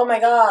 they're like, oh my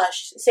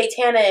gosh,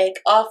 satanic,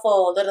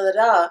 awful, da da da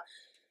da.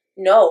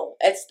 No,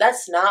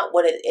 that's not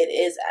what it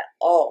is at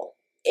all.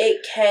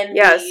 It can be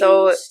used.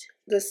 So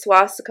the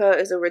swastika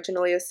is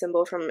originally a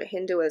symbol from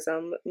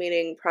Hinduism,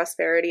 meaning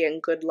prosperity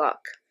and good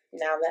luck.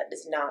 Now that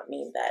does not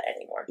mean that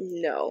anymore.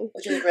 No.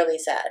 Which is really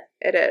sad.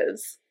 It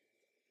is.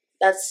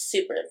 That's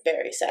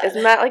very sad.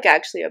 Isn't that, like,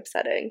 actually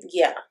upsetting?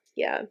 Yeah.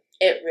 Yeah.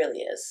 It really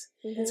is.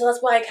 Mm-hmm. And so that's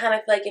why I kind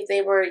of feel like if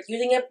they were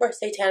using it for a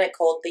satanic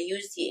cult, they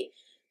use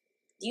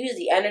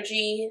the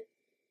energy.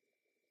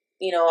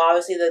 You know,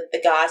 obviously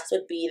the gods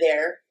would be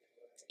there.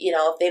 You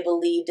know, if they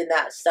believed in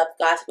that stuff,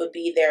 gods would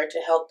be there to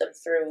help them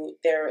through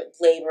their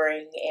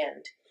laboring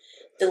and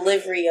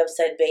delivery of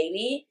said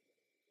baby.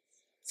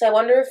 So I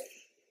wonder if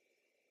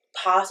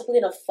possibly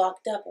in a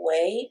fucked up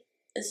way,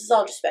 this is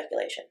all just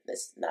speculation. This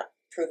is not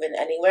proven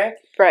anywhere.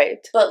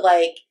 Right. But,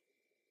 like,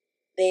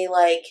 they,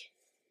 like,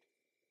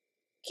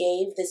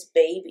 gave this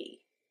baby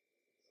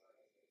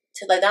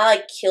to, like, not,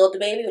 like, kill the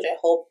baby, which I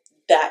hope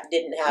that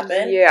didn't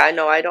happen. Yeah,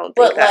 no, I don't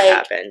think that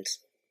happened.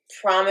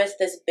 Promise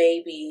this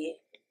baby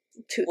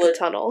to the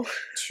tunnel.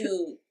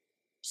 To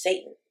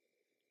Satan.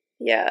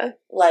 Yeah.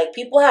 Like,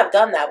 people have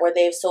done that, where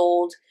they've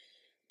sold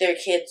their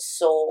kid's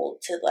soul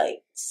to,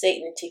 like,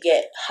 Satan to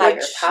get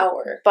higher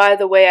power. By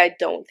the way, I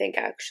don't think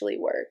actually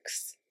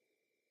works.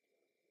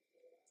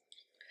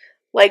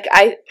 Like,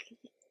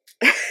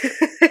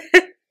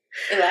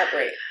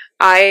 Elaborate.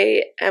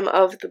 I am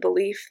of the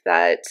belief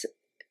that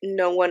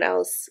no one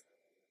else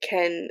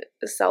can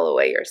sell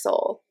away your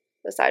soul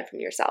aside from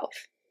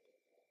yourself.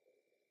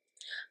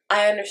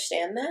 I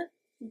understand that,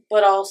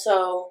 but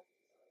also,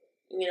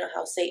 you know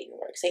how Satan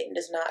works. Satan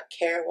does not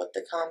care what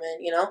the common,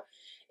 you know?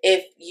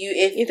 If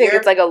you think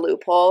it's like a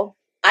loophole?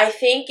 I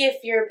think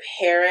if your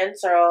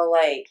parents are all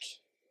like,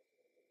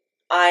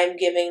 I'm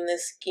giving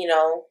this,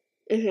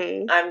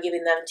 I'm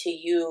giving them to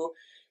you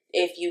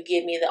if you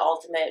give me the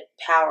ultimate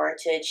power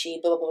to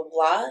achieve blah, blah, blah,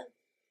 blah.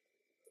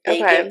 They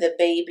give the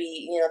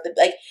baby,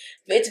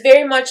 it's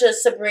very much a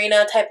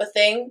Sabrina type of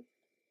thing.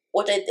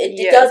 Which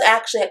it does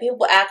actually,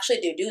 people actually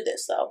do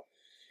this, though.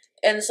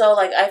 And so,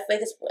 like, I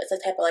think it's a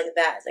type of like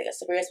that. It's like a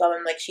Sabrina's mom,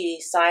 and like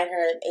she signed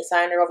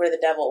her over to the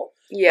devil.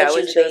 Yeah,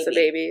 when she was a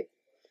baby.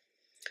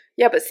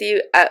 Yeah, but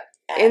see,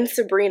 in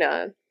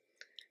Sabrina,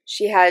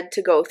 she had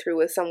to go through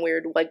with some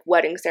weird like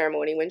wedding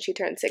ceremony when she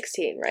turned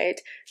 16, right?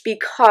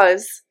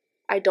 Because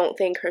I don't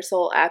think her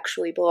soul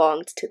actually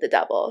belonged to the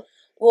devil.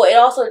 Well, it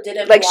also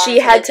didn't like she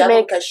had to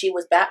make because she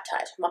was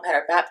baptized. Her mom had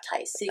her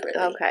baptized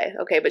secretly.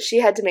 Okay, but she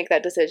had to make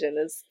that decision.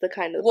 Is the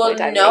kind of point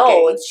I'm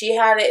making. She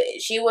had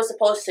it. She was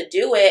supposed to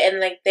do it,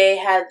 and like they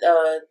had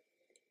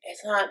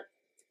it's not.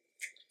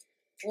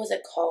 What was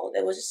it called?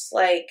 It was just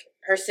like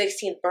her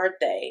 16th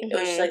birthday. Mm-hmm. It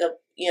was just like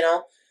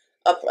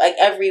like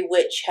every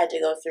witch had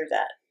to go through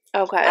that.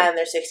 Okay, and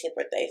their 16th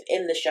birthdays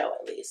in the show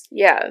at least.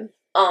 Yeah.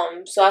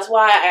 So that's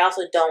why I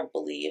also don't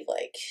believe,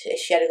 like,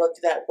 she had to go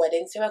through that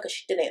wedding ceremony, because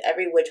she didn't.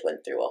 Every witch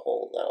went through a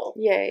whole little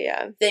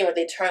thing where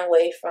they turn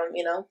away from,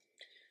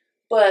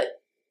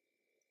 But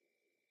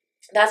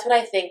that's what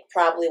I think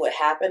probably what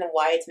happened, and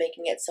why it's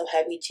making it so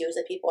heavy, too, is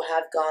that people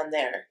have gone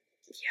there.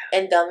 Yeah.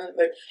 And done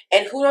it.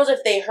 And who knows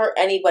if they hurt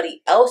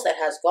anybody else that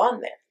has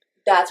gone there.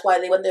 That's why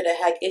they went there to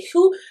heck. Like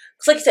you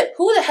said,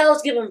 who the hell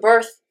is giving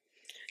birth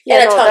in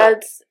a tunnel?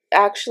 That's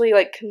actually,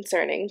 like,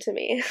 concerning to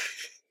me.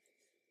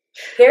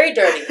 Very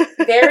dirty.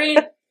 Very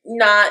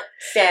not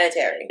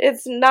sanitary.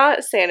 It's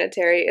not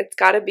sanitary. It's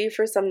got to be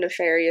for some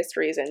nefarious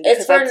reason.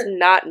 Because that's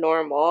not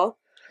normal.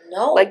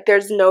 No. Like,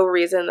 there's no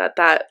reason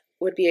that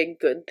would be a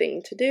good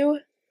thing to do.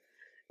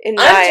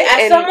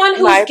 As someone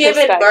who's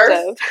given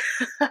birth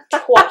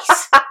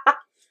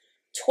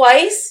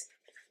twice,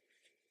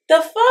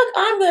 the fuck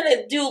I'm going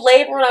to do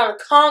labor on a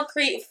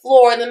concrete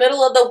floor in the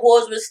middle of the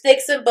woods with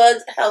sticks and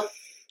bugs?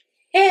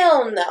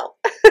 Hell no.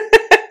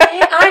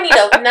 I need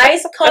a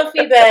nice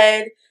comfy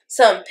bed,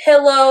 some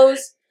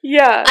pillows,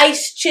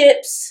 ice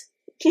chips,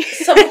 an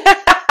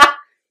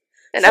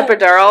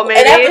epidural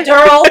maybe. An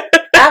epidural,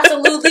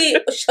 absolutely.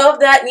 Shove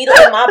that needle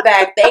in my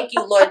bag. Thank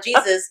you, Lord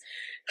Jesus.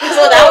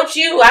 So without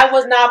you, I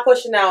was not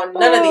pushing out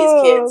none of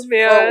these kids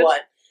for one.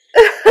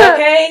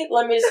 Okay,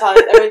 let me tell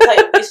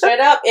you, be straight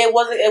up. It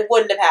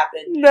wouldn't have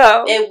happened.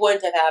 No, it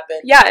wouldn't have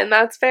happened. Yeah, and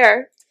that's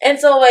fair. And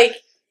so, like,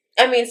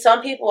 I mean,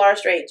 some people are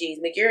straight G's.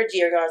 Like, you're a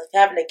G, regardless of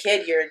having a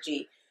kid, you're a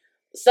G.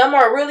 Some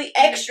are really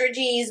extra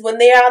G's when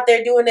they're out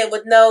there doing it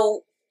with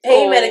no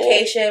pain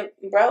medication.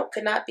 Bro,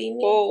 could not be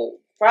me. Oh.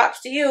 Props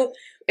to you.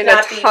 In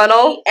a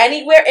tunnel?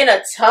 Anywhere in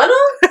a tunnel?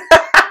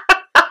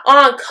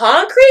 On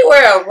concrete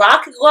where a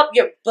rock could go up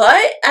your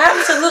butt?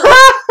 Absolutely.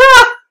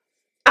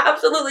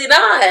 Absolutely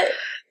not.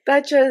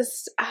 That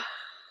just...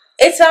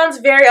 It sounds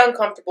very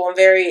uncomfortable and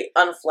very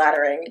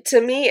unflattering.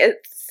 To me,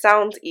 it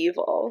sounds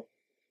evil.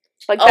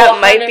 Like, that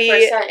might be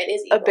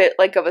a bit,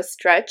 like, of a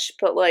stretch,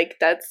 but, like,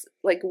 that's,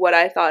 like, what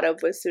I thought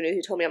of as soon as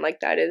you told me. I'm like,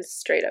 that is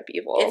straight up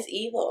evil. It's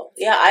evil.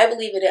 Yeah, I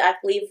believe it. I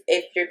believe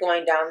if you're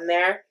going down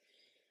there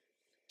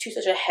to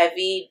such a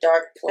heavy,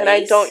 dark place. And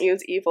I don't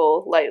use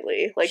evil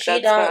lightly. Like,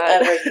 I've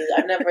never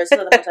used heard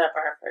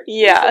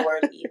use the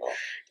word evil.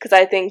 Because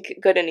I think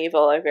good and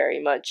evil are very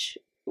much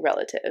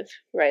relative,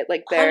 right?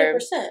 Like, they're...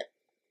 100%.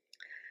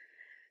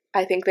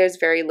 I think there's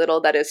very little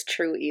that is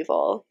true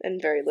evil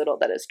and very little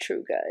that is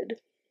true good.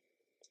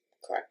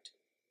 Correct.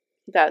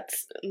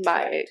 That's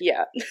my... Correct.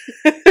 Yeah.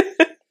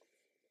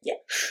 Yeah,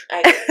 I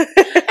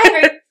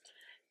agree.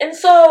 And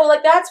so,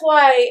 like, that's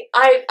why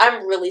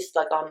I'm really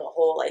stuck on the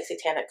whole, like,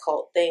 satanic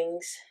cult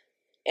things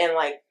and,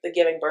 like, the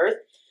giving birth.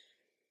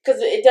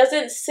 Because it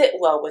doesn't sit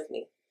well with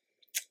me.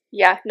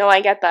 Yeah, no,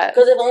 I get that.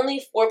 Because if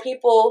only 4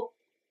 people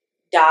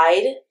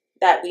died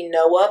that we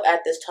know of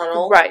at this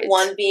tunnel, right.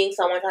 One being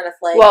someone trying to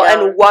flag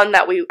down. And one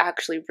that we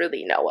actually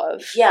really know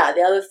of. Yeah,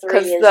 the other 3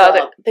 is...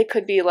 Because they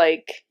could be,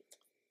 like...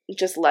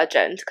 just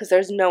legend, because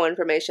there's no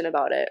information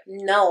about it.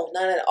 No,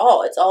 not at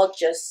all. It's all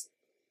just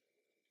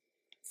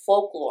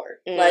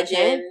folklore,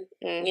 legend.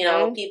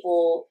 Mm-hmm.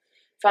 People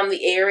from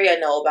the area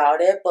know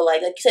about it, but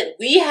like you said,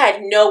 we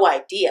had no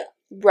idea,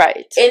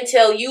 right?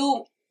 Until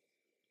you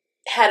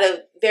had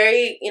a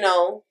very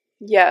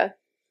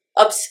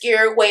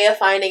obscure way of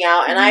finding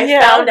out, and I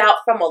found out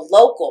from a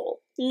local.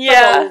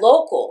 Yeah,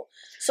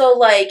 So,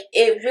 like,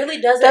 it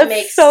really doesn't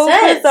make sense.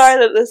 That's so bizarre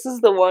that this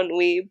is the one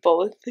we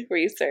both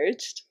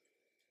researched.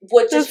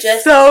 Which is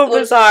just so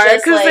bizarre,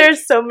 because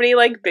there's so many,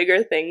 like,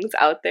 bigger things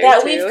out there,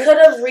 that we could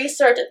have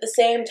researched at the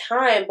same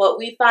time, but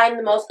we find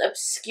the most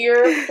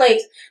obscure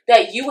place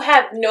that you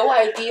have no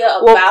idea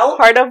about. Well,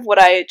 part of what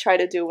I try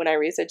to do when I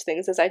research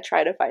things is I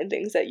try to find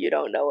things that you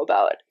don't know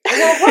about.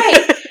 Well,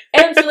 right.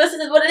 And so this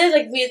is what it is.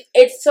 Like,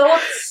 it's so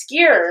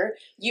obscure.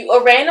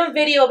 A random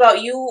video about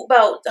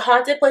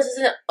haunted places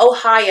in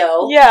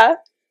Ohio. Yeah.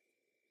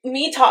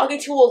 Me talking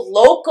to a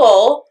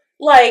local...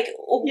 Like,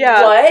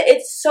 what?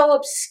 It's so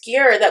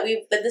obscure that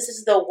this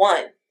is the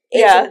one.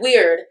 It's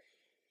weird.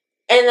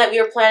 And that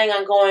we were planning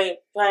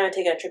on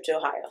taking a trip to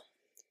Ohio.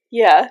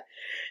 Yeah.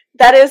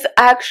 That is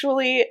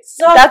actually,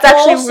 that's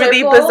actually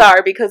really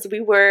bizarre because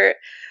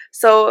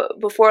so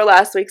before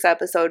last week's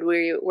episode,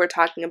 we were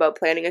talking about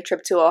planning a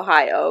trip to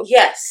Ohio.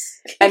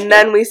 Yes. And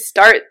then we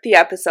start the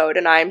episode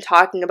and I'm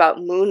talking about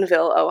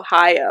Moonville,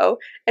 Ohio,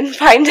 and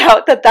find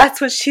out that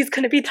that's what she's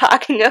going to be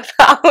talking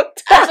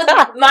about.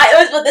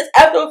 That's what this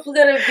episode was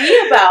going to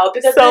be about,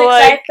 because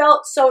I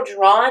felt so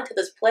drawn to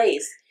this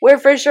place. We're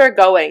for sure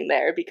going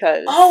there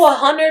because... Oh,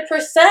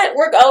 100%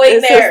 we're going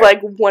there. This is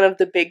like one of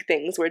the big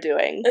things we're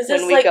doing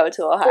when we go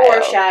to Ohio.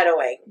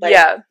 Foreshadowing.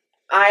 Yeah.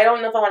 I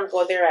don't know if I want to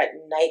go there at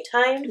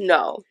nighttime.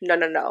 No.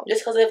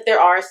 Just because if there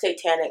are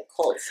satanic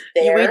cults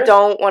there. We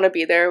don't want to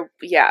be there.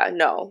 Yeah,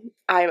 no.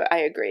 I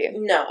agree.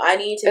 No, I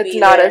need to be there. It's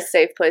not a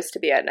safe place to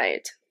be at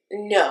night.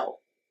 No.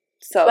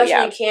 So, especially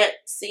when you can't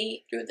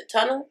see through the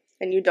tunnel.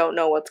 And you don't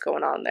know what's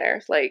going on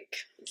there. Like...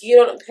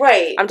 You don't...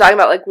 Right. I'm talking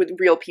about, like, with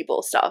real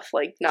people stuff.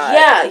 Like, not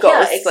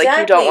ghosts. Yeah, exactly. Like,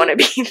 you don't want to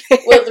be there.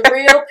 With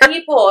real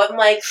people. I'm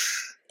like...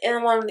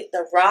 And when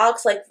the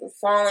rocks, like,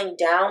 falling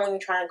down when you're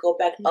trying to go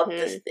back up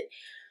this thing.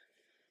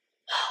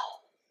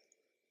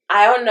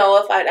 I don't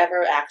know if I'd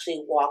ever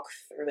actually walk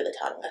through the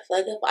tunnel.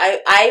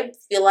 I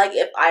feel like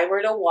if I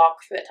were to walk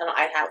through the tunnel,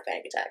 I'd have a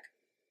panic attack.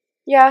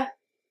 Yeah.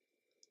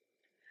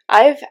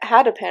 I've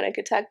had a panic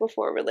attack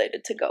before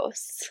related to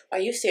ghosts. Are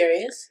you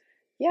serious?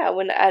 Yeah,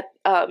 when at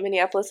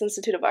Minneapolis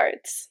Institute of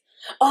Arts.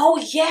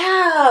 Oh,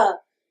 yeah!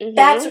 Mm-hmm.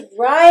 That's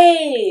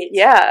right!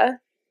 Yeah.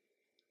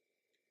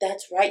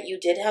 That's right, you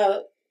did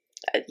have...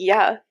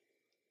 yeah.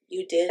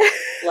 You did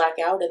black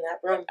out in that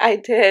room. I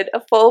did. A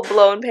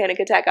full-blown panic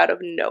attack out of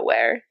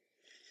nowhere.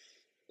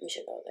 We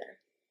should go there.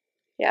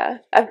 Yeah.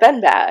 I've been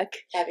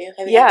back. Have you?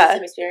 Have you had the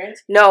same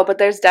experience? No, but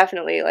there's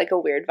definitely, like, a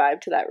weird vibe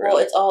to that room. Well,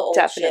 it's all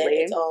old shit.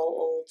 It's all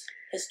old,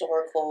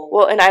 historical.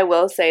 Well, and I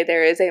will say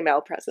there is a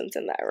male presence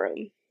in that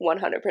room.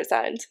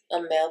 100%.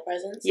 A male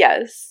presence?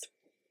 Yes.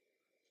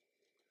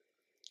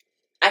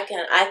 I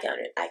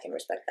can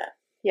respect that.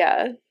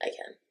 Yeah. I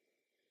can.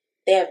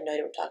 They have no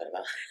idea what we're talking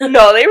about.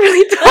 No, they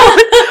really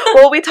don't.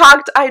 Well,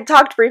 I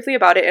talked briefly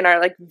about it in our,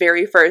 like,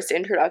 very first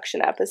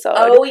introduction episode.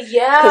 Oh,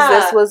 yeah.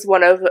 Because this was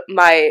one of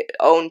my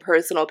own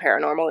personal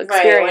paranormal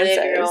experiences.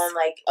 Right, one of your own,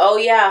 like, oh,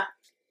 yeah.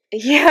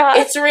 Yeah.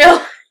 It's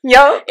real.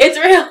 Yep. It's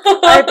real.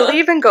 I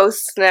believe in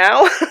ghosts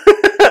now.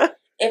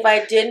 If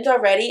I didn't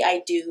already,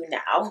 I do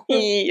now.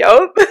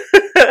 Yup.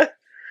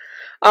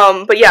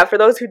 But yeah, for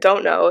those who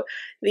don't know,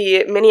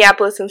 the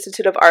Minneapolis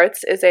Institute of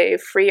Arts is a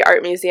free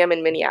art museum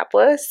in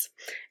Minneapolis,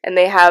 and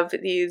they have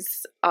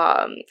this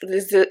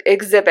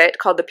exhibit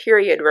called the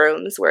Period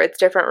Rooms, where it's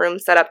different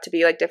rooms set up to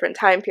be like different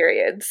time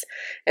periods.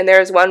 And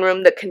there's one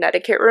room, the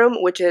Connecticut Room,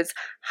 which is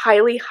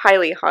highly,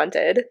 highly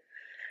haunted.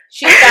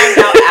 She found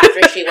out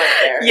after she went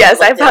there.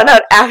 Yes, I found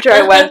out after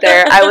I went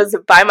there. I was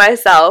by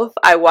myself.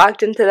 I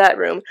walked into that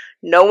room.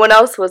 No one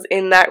else was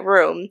in that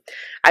room.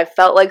 I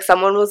felt like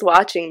someone was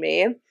watching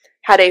me.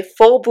 Had a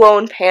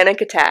full-blown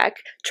panic attack,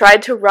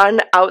 tried to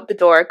run out the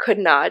door, could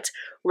not,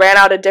 ran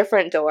out a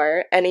different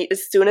door, and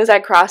as soon as I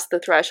crossed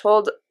the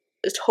threshold,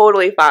 it was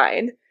totally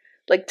fine.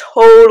 Like,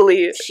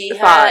 totally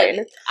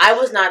fine. I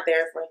was not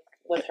there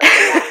with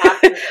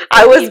her.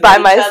 I was by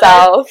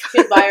myself. She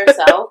was by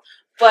herself.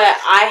 But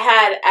I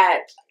had,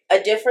 at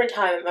a different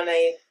time when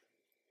I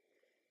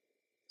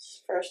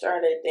first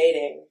started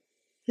dating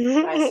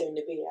my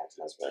soon-to-be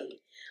ex-husband,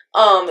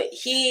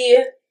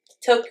 he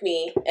took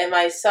me and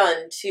my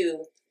son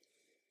to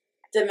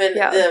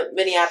the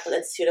Minneapolis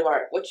Institute of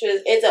Art, which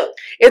is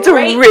it's a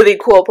really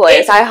cool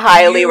place. I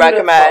highly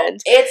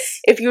recommend.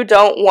 If you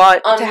don't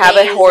want to have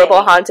a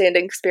horrible haunted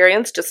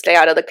experience, just stay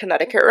out of the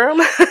Connecticut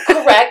Room.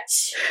 Correct.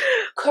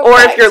 Or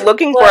if you're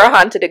looking for a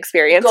haunted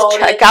experience,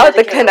 check out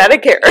the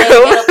Connecticut Room.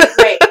 It'll be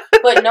great.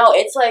 But no,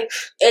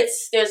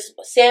 there's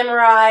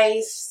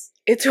samurais.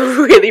 It's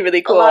really,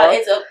 really cool.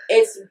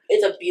 It's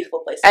a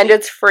beautiful place. And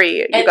it's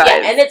free, you guys.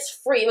 Yeah, and it's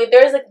free. I mean,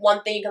 there's like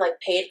one thing you can like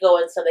pay to go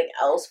in something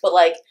else, but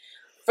like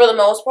for the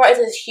most part, it's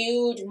this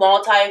huge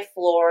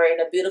multi-floor in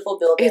a beautiful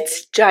building.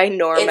 It's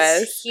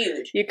ginormous. It's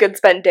huge. You could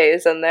spend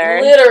days in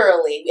there.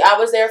 Literally, I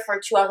was there for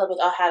 2 hours.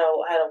 I had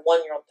a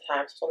 1-year-old at the time, so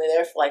I was only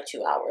there for like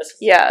 2 hours.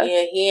 Yeah,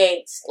 he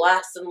ain't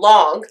lasting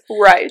long,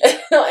 right?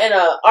 In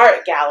an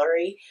art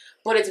gallery,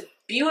 but it's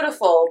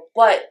beautiful.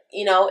 But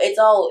it's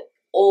all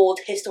old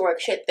historic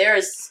shit.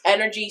 There's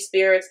energy,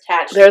 spirits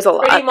attached. There's a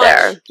lot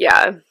there.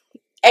 Yeah.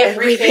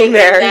 Everything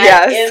there,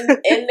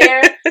 in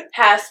there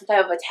has some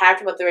type of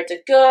attachment, whether it's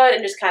a good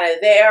and just kind of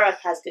there, it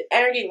has good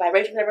energy,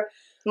 vibration, whatever.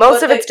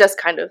 Most of it's just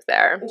kind of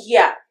there.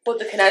 Yeah, but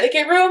the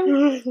Connecticut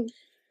Room,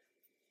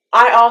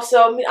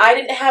 I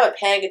didn't have a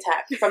panic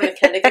attack from the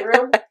Connecticut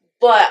Room,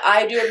 but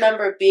I do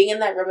remember being in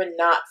that room and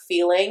not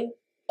feeling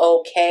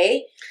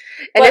okay.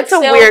 And it's a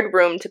weird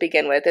room to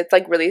begin with. It's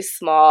like really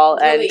small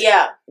and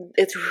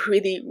it's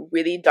really,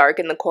 really dark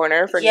in the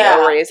corner for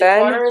no reason. The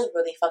corner is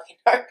really fucking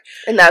dark.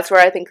 And that's where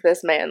I think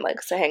this man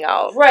likes to hang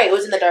out. Right, it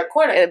was in the dark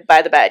corner.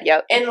 By the bed,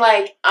 yep. And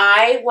like,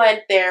 I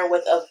went there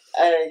with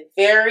a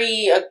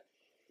very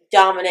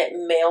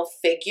dominant male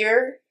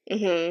figure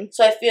Mm-hmm.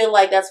 So I feel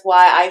like that's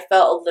why I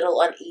felt a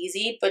little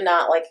uneasy, but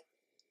not like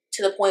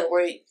to the point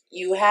where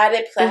you had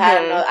it. Because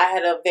I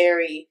had a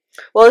very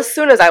well, as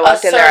soon as I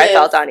walked in there, I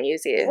felt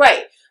uneasy.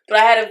 Right. But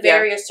I had a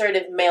very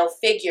assertive male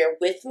figure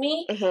with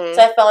me, so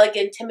I felt like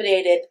it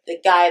intimidated the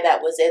guy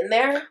that was in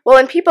there. Well,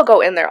 and people go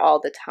in there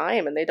all the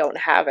time, and they don't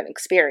have an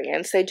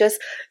experience.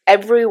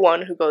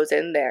 Everyone who goes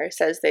in there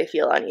says they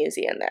feel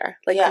uneasy in there.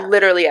 Like,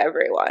 literally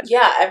everyone.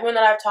 Yeah, everyone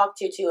that I've talked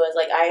to, too, is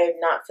like, I did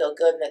not feel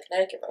good in the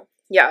Connecticut room.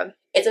 Yeah.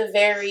 It's a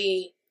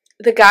very...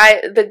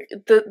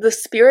 The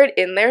spirit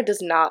in there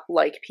does not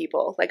like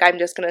people. Like, I'm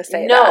just gonna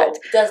say that. No,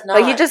 does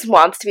not. Like, he just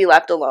wants to be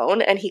left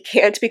alone, and he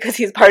can't because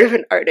he's part of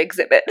an art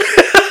exhibit.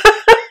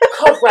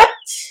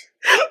 Correct.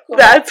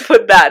 That's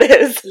what that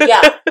is.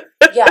 Yeah,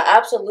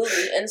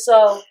 absolutely. And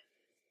so,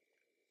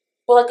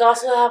 but like,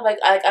 also have like,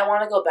 I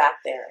want to go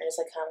back there and just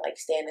like kind of like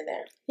standing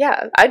there.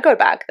 Yeah, I'd go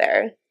back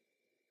there.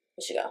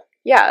 We should go.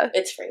 Yeah,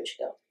 it's free. We should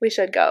go. We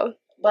should go.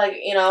 But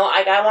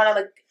like, I want to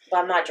like. But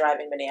I'm not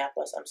driving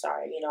Minneapolis. I'm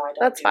sorry. I don't.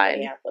 That's do fine.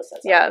 Minneapolis.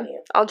 That's yeah,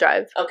 I'll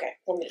drive. Okay,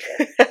 we'll meet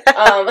there.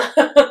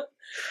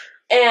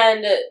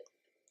 And.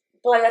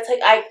 But that's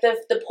like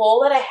the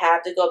poll that I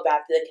have to go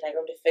back to the Connect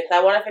room to fix.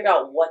 I want to figure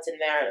out what's in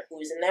there and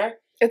who's in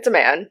there. It's a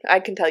man. I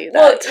can tell you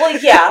that. Well,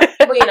 yeah,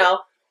 but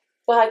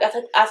but like that's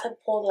a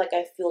poll like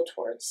I feel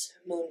towards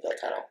Moonville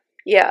Tunnel.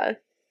 Yeah.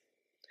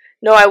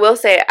 No, I will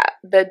say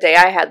the day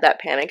I had that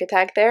panic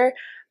attack there,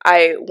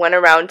 I went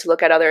around to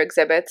look at other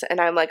exhibits,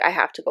 and I'm like, I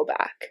have to go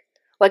back.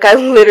 Like, I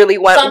literally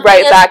went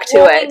right back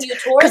to it.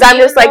 Because I'm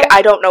just like,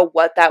 I don't know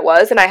what that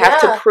was, and I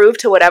have to prove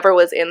to whatever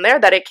was in there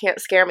that it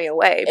can't scare me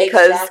away.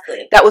 Because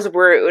that was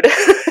rude.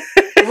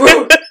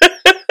 Rude.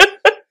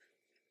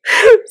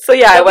 So,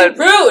 yeah, I went...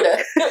 rude!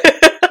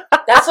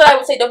 That's what I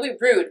would say, don't be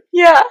rude.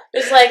 Yeah.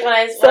 Just like when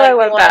I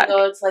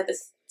go to, like,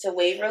 to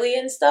Waverly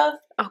and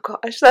stuff. Oh,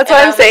 gosh. That's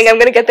what I'm saying. I'm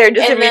going to get there and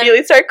just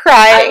immediately start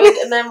crying.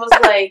 And then was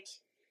like,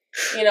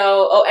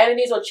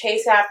 enemies will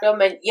chase after them,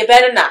 and you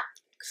better not.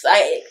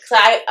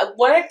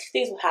 One or two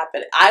things will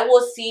happen. I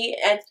will see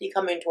entity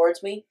coming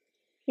towards me,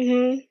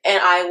 and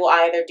I will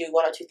either do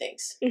one or two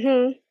things.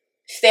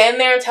 Stand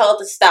there and tell it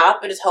to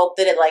stop, and just hope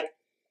that it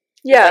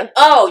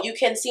oh, you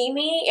can see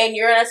me, and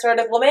you're an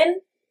assertive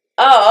woman?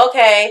 Oh,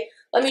 okay.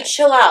 Let me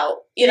chill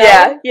out,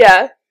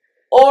 Yeah.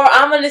 Or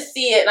I'm going to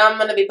see it, and I'm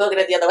going to be booking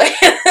it the other way.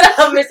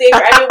 I'm going to say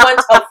for anyone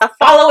to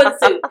follow in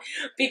suit.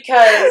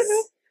 Because,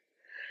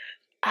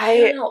 I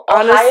don't know,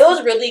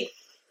 Ohio's really...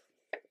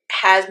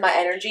 has my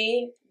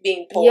energy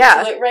being pulled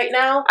to it right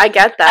now. I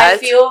get that. I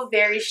feel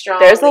very strong.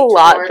 There's a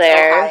lot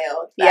there.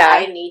 Ohio that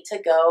I need to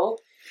go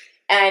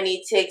and I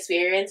need to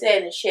experience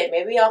it. And shit,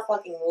 maybe I'll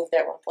fucking move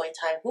there at one point in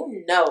time.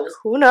 Who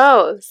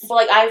knows? But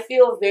like, I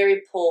feel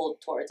very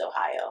pulled towards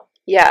Ohio.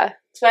 Yeah.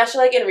 Especially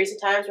like in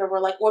recent times where we're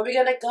like, where are we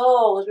gonna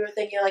go? Because we were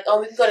thinking like, oh,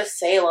 we can go to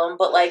Salem,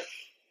 but like,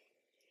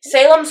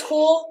 Salem's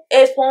cool.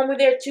 It's pulling me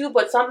there too,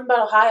 but something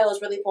about Ohio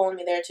is really pulling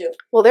me there too.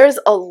 Well, there's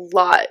a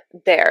lot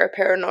there,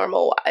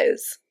 paranormal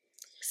wise.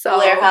 So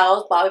Blair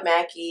House, Bobby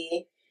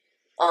Mackey,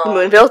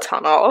 Moonville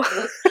Tunnel,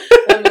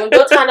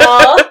 Moonville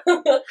Tunnel,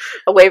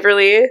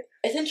 Waverly.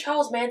 Isn't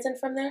Charles Manson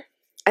from there?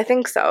 I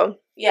think so.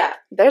 Yeah,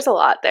 there's a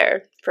lot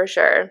there for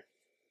sure.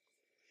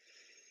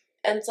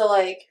 And so,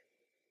 like,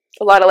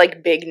 a lot of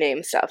like big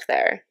name stuff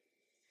there.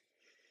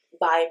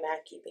 Bobby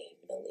Mackey being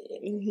the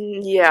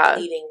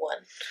leading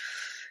one.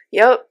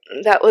 Yep,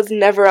 that was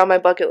never on my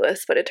bucket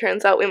list, but it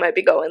turns out we might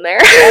be going there.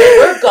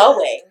 We're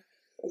going.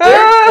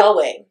 We're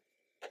going.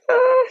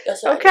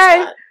 That's what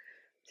okay.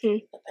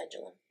 The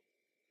pendulum.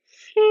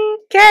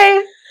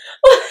 Okay.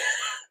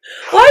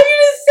 Why did you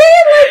just say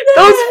it like that?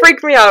 Those freak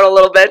me out a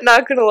little bit,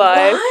 not gonna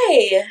lie.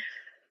 Why?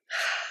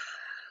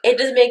 It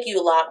does make you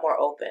a lot more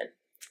open.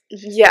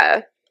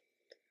 Yeah.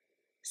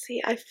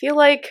 See, I feel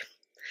like,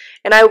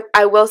 and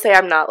I will say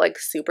I'm not like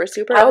super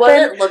open. I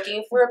wasn't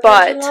looking for a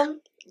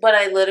pendulum, but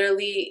I was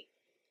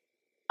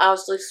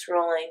like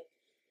scrolling,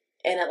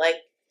 and it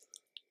like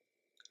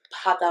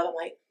popped up. I'm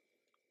like,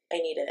 I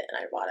need it, and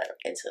I bought it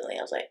instantly.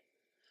 I was like,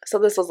 so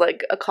this was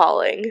like a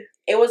calling.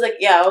 It was like,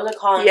 yeah, it was a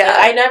calling. Yeah. Like,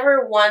 I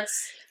never once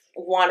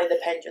wanted the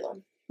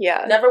pendulum.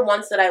 Yeah. Never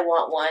once did I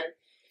want one.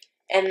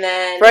 And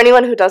then, for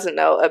anyone who doesn't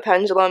know, a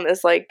pendulum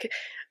is like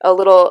a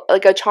little,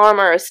 like a charm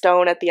or a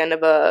stone at the end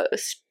of a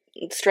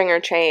string or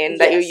chain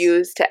that you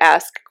use to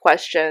ask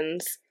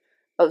questions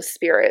of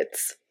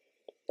spirits.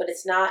 But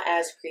it's not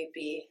as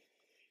creepy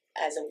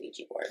as a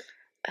Ouija board.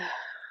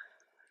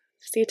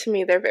 See, to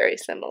me, they're very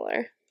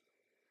similar.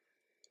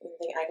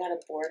 I got a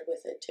board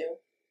with it too.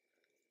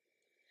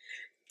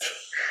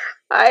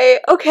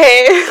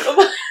 Okay.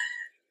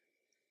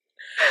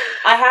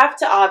 I have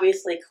to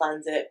obviously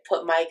cleanse it,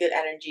 put my good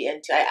energy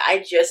into it.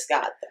 I just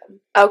got them.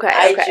 Okay.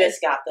 I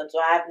just got them, so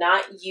I have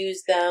not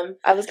used them.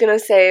 I was gonna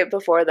say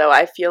before though,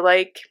 I feel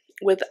like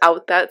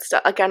without that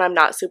stuff, again, I'm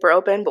not super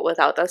open, but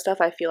without that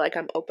stuff, I feel like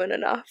I'm open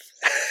enough.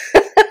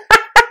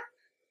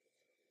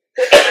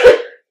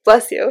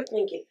 Bless you.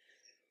 Thank you.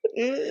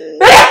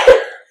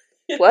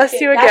 Bless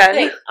you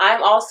again.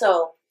 I'm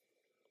also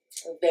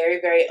very,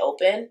 very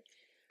open.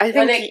 I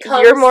think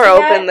you're more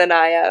open than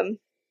I am.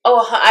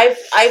 Oh, I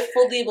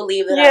fully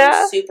believe that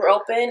I'm super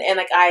open, and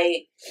like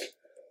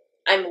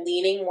I'm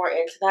leaning more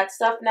into that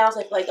stuff now. So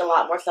I feel like a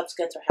lot more stuff's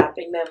going to start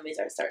happening. Memories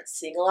are start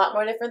seeing a lot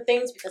more different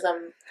things because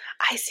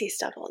I see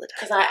stuff all the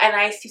time.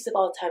 I see stuff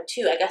all the time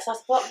too. Like I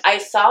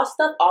saw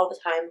stuff all the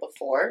time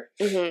before,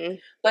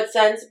 but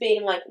since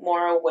being like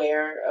more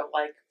aware of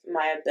like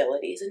my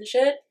abilities and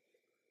shit,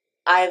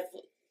 I've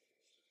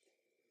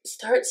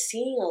started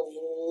seeing a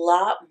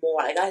lot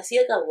more. Like I see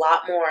like a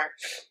lot more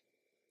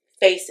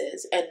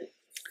faces and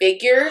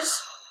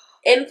figures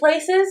in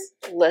places.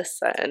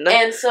 Listen.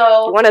 And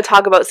so you want to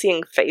talk about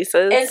seeing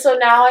faces? And so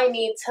now I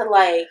need to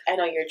I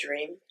know your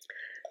dream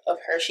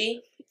of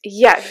Hershey.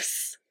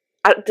 Yes.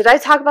 Did I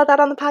talk about that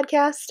on the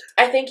podcast?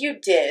 I think you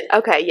did.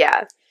 Okay,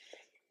 yeah.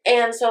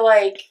 And so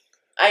I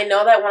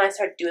know that when I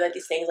start doing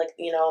these things,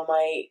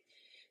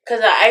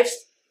 because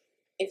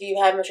if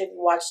you haven't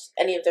watched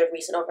any of the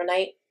recent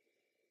overnight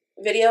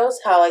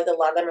videos, how a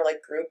lot of them are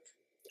group.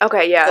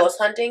 Okay, yeah. Ghost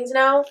huntings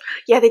now.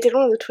 Yeah, they did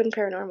one with the Twin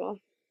Paranormal.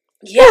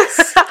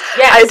 Yes.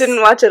 Yes. I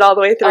didn't watch it all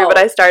the way through, but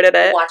I started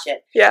it. Watch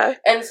it. Yeah.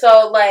 And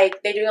so,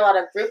 they're doing a lot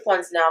of group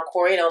ones now.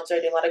 Corey and Elton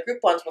are doing a lot of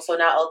group ones, so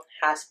now it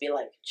has to be,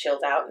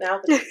 chilled out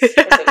now.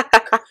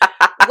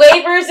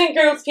 Waivers and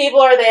groups, people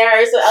are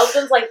there. So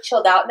Elton's,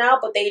 chilled out now,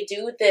 but they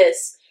do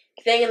this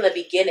thing in the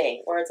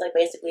beginning where it's,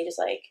 basically just,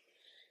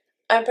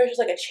 I'm pretty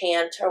sure it's, a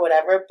chant or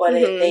whatever, but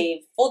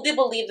they fully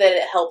believe that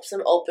it helps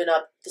them open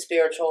up the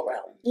spiritual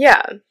realm.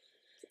 Yeah.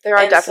 There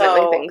are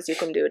definitely things you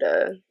can do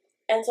to...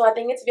 And so I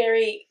think it's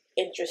very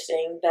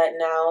interesting that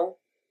now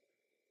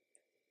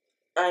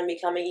I'm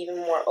becoming even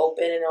more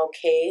open and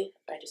okay.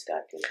 I just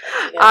got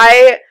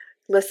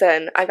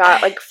Listen, I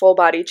got full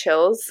body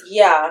chills.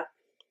 Yeah.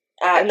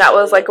 Actually. And that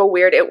was a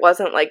weird, it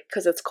wasn't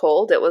because it's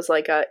cold, it was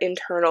a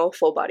internal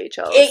full body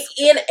chills.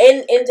 In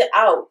to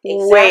out.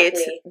 Exactly. Wait,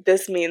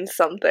 this means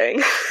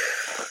something.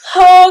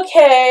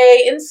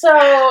 Okay. And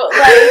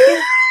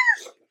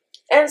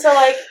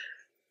so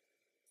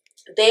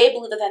they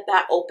believe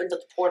that opens up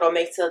the portal,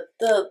 makes the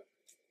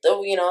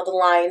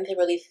line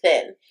really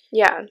thin.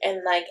 Yeah.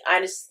 And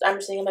I'm just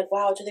thinking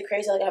wow, it's really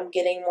crazy. I'm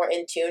getting more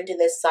in tune to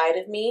this side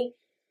of me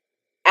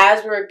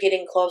as we're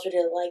getting closer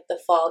to the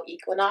fall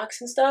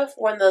equinox and stuff.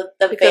 When the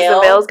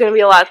veil's gonna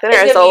be a lot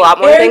thinner, so a lot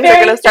more things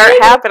are gonna start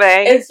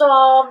happening. And so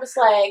I'm just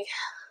I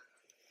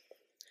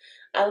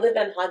live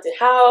in a haunted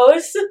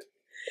house.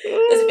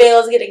 This veil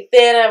is getting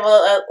thin. I have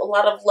a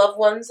lot of loved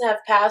ones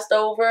have passed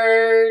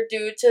over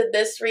due to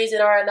this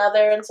reason or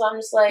another, and so I'm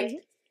just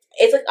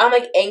it's I'm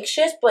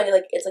anxious, but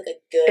it's a good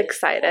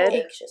excited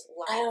anxious.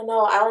 I don't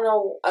know. I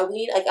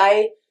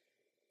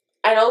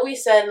know we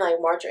said in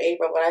March or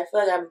April, but I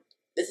feel like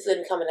this is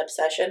gonna become an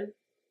obsession,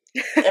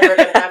 and we're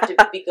gonna have to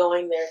be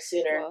going there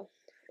sooner. Well,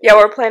 yeah,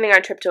 we're planning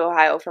our trip to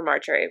Ohio for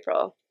March or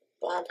April.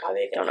 Well, I'm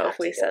probably gonna don't know if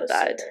we said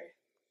that. Sooner.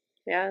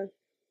 Yeah.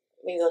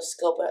 We go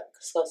scope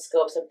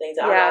some things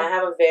out. Yeah. I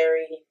have a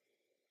very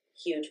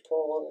huge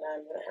pool that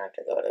I'm gonna have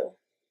to go to.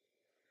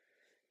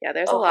 Yeah,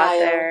 there's Ohio a lot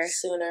there.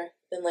 Sooner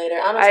than later.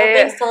 I don't know.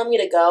 Something's telling me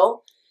to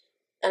go,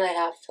 and I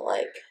have to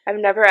I've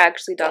never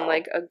actually done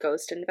a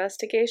ghost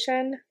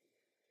investigation,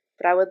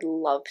 but I would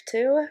love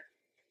to.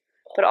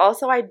 But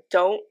also, I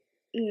don't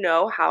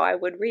know how I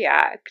would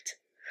react.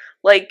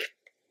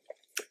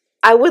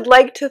 I would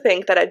like to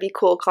think that I'd be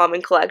cool, calm,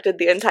 and collected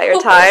the entire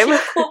time.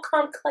 Cool,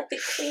 calm,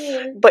 collected,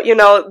 clean. But,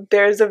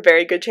 there's a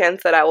very good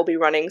chance that I will be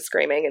running,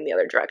 screaming in the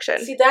other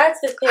direction. See, that's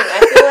the thing. I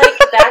feel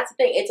that's the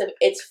thing.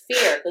 It's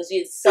fear, because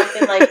it's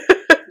something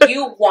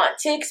you want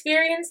to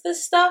experience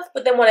this stuff,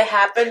 but then when it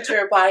happens,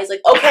 your body's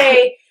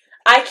okay,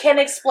 I can't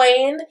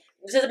explain.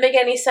 This doesn't make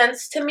any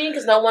sense to me,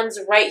 because no one's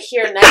right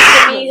here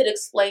next to me to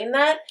explain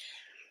that.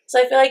 So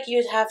I feel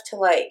you'd have to,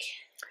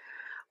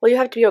 Well, you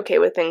have to be okay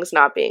with things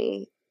not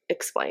being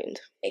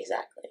explained.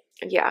 Exactly.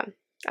 Yeah,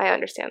 I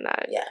understand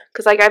that. Yeah.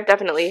 Because, I've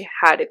definitely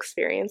had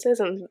experiences,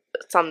 and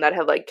some that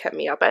have, kept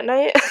me up at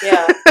night.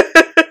 Yeah.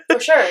 For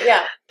sure,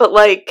 yeah. But,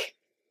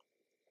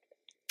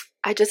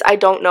 I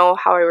don't know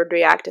how I would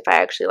react if I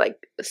actually,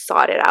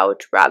 sought it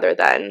out rather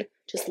than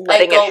just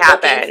letting it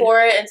happen. Looking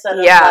for it instead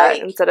of,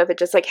 instead of it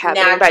just,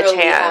 happening by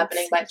chance.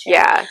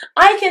 Yeah.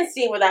 I can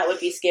see where that would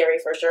be scary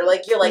for sure.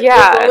 You're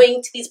yeah. We're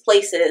going to these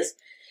places,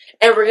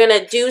 and we're going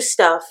to do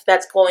stuff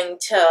that's going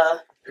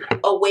to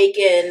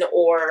awaken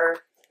or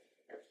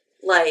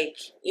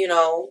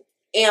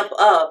amp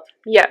up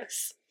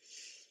yes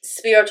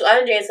spiritual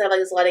energy instead of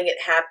just letting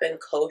it happen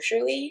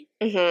kosherly.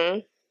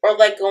 Or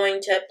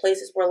going to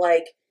places where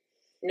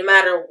no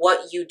matter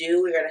what you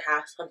do, you're gonna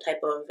have some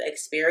type of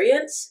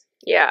experience.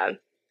 Yeah.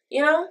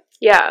 Yeah.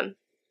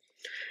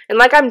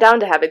 And I'm down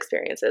to have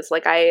experiences.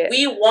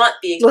 We want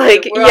the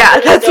experience.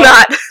 That's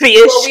not the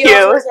issue. We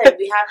also said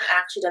we haven't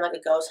actually done a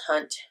ghost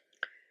hunt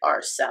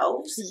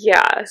ourselves.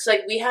 Yeah. So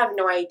we have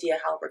no idea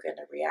how we're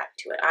gonna react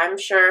to it. I'm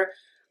sure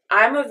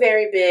I'm a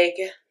very big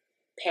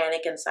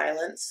panic and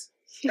silence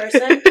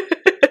person.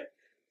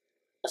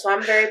 So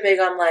I'm very big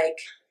on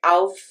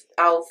I'll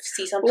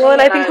see something. Well,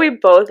 and I think we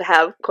both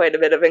have quite a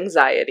bit of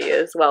anxiety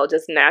as well,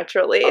 just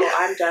naturally. Oh,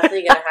 I'm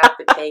definitely gonna have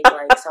to take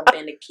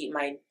something to keep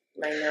my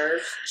my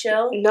nerves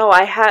chill. No,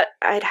 I have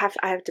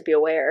to be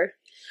aware.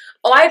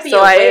 Oh, I'd be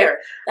aware.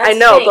 I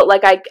know, but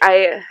like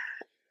I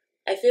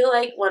feel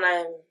like when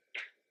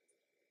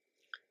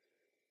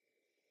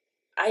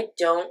I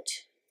don't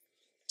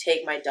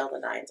take my Delta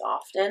 9s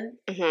often.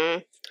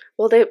 Mm-hmm.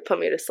 Well, they put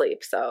me to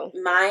sleep, so.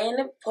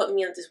 Mine put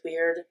me in this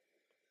weird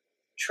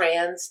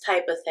trance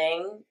type of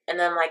thing, and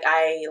then like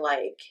I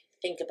like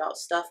think about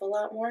stuff a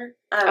lot more.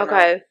 I don't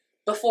know.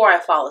 Before I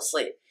fall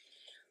asleep.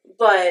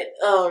 But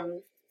I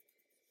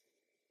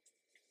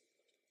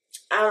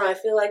don't know, I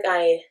feel like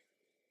I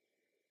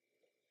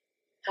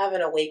have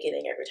an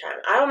awakening every time.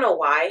 I don't know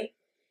why.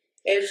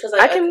 Maybe it's because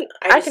I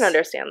can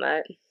understand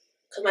that.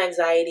 Because my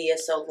anxiety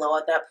is so low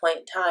at that point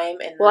in time.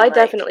 And well, I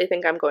definitely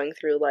think I'm going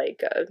through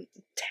like a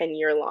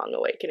 10-year-long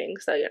awakening,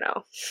 so you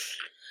know.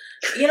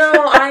 You know,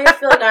 I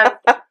feel like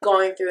I'm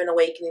going through an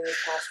awakening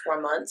these past 4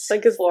 months.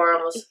 Like it's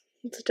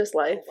just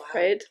life,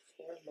 right?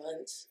 4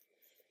 months.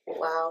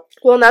 Wow.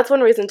 Well, and that's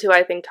one reason too.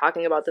 I think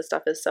talking about this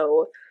stuff is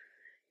so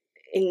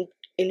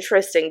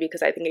interesting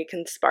because I think it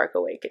can spark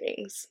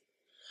awakenings.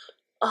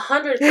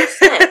 100%.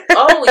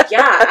 Oh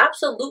yeah,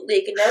 absolutely.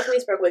 It can definitely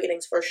spark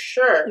awakenings for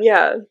sure.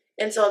 Yeah.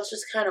 And so it's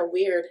just kind of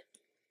weird.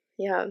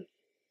 Yeah.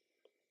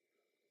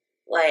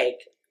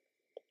 Like,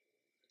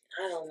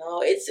 I don't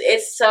know.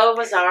 It's so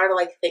bizarre to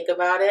like think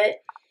about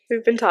it.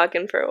 We've been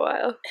talking for a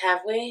while.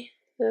 Have we?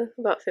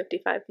 About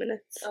 55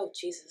 minutes. Oh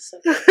Jesus.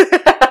 Okay.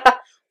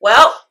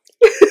 Well,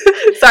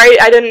 sorry,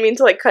 I didn't mean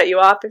to like cut you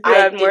off if you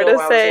had more to say. I didn't know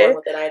where I was going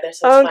with it either,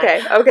 so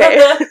it's okay.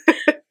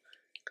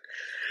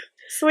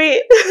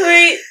 Sweet.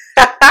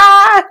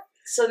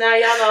 So now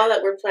y'all know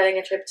that we're planning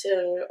a trip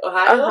to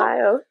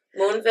Ohio.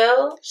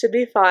 Moonville. Should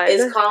be fun.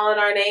 Is calling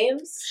our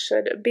names.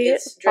 Should be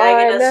It's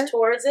dragging us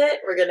towards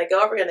it. We're going to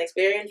go. We're going to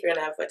experience. We're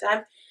going to have a good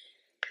time.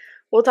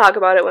 We'll talk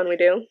about it when we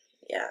do.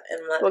 Yeah. And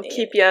we'll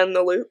keep you in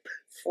the loop.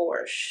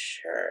 For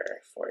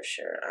sure. For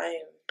sure. I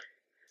am.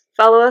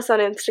 Follow us on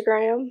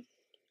Instagram.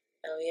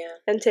 Oh, yeah.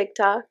 And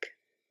TikTok.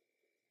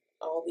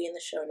 All be in the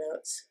show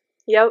notes.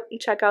 Yep.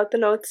 Check out the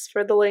notes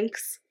for the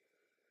links.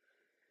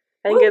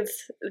 I think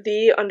it's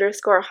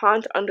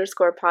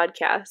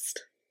 _haunt_podcast.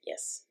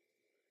 Yes.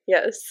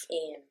 Yes.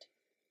 And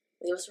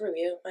leave us a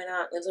review. Why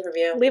not? Leave us a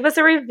review. Leave us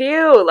a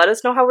review. Let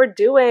us know how we're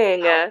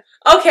doing. Oh.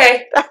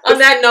 Okay. On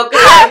that note,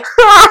 goodbye.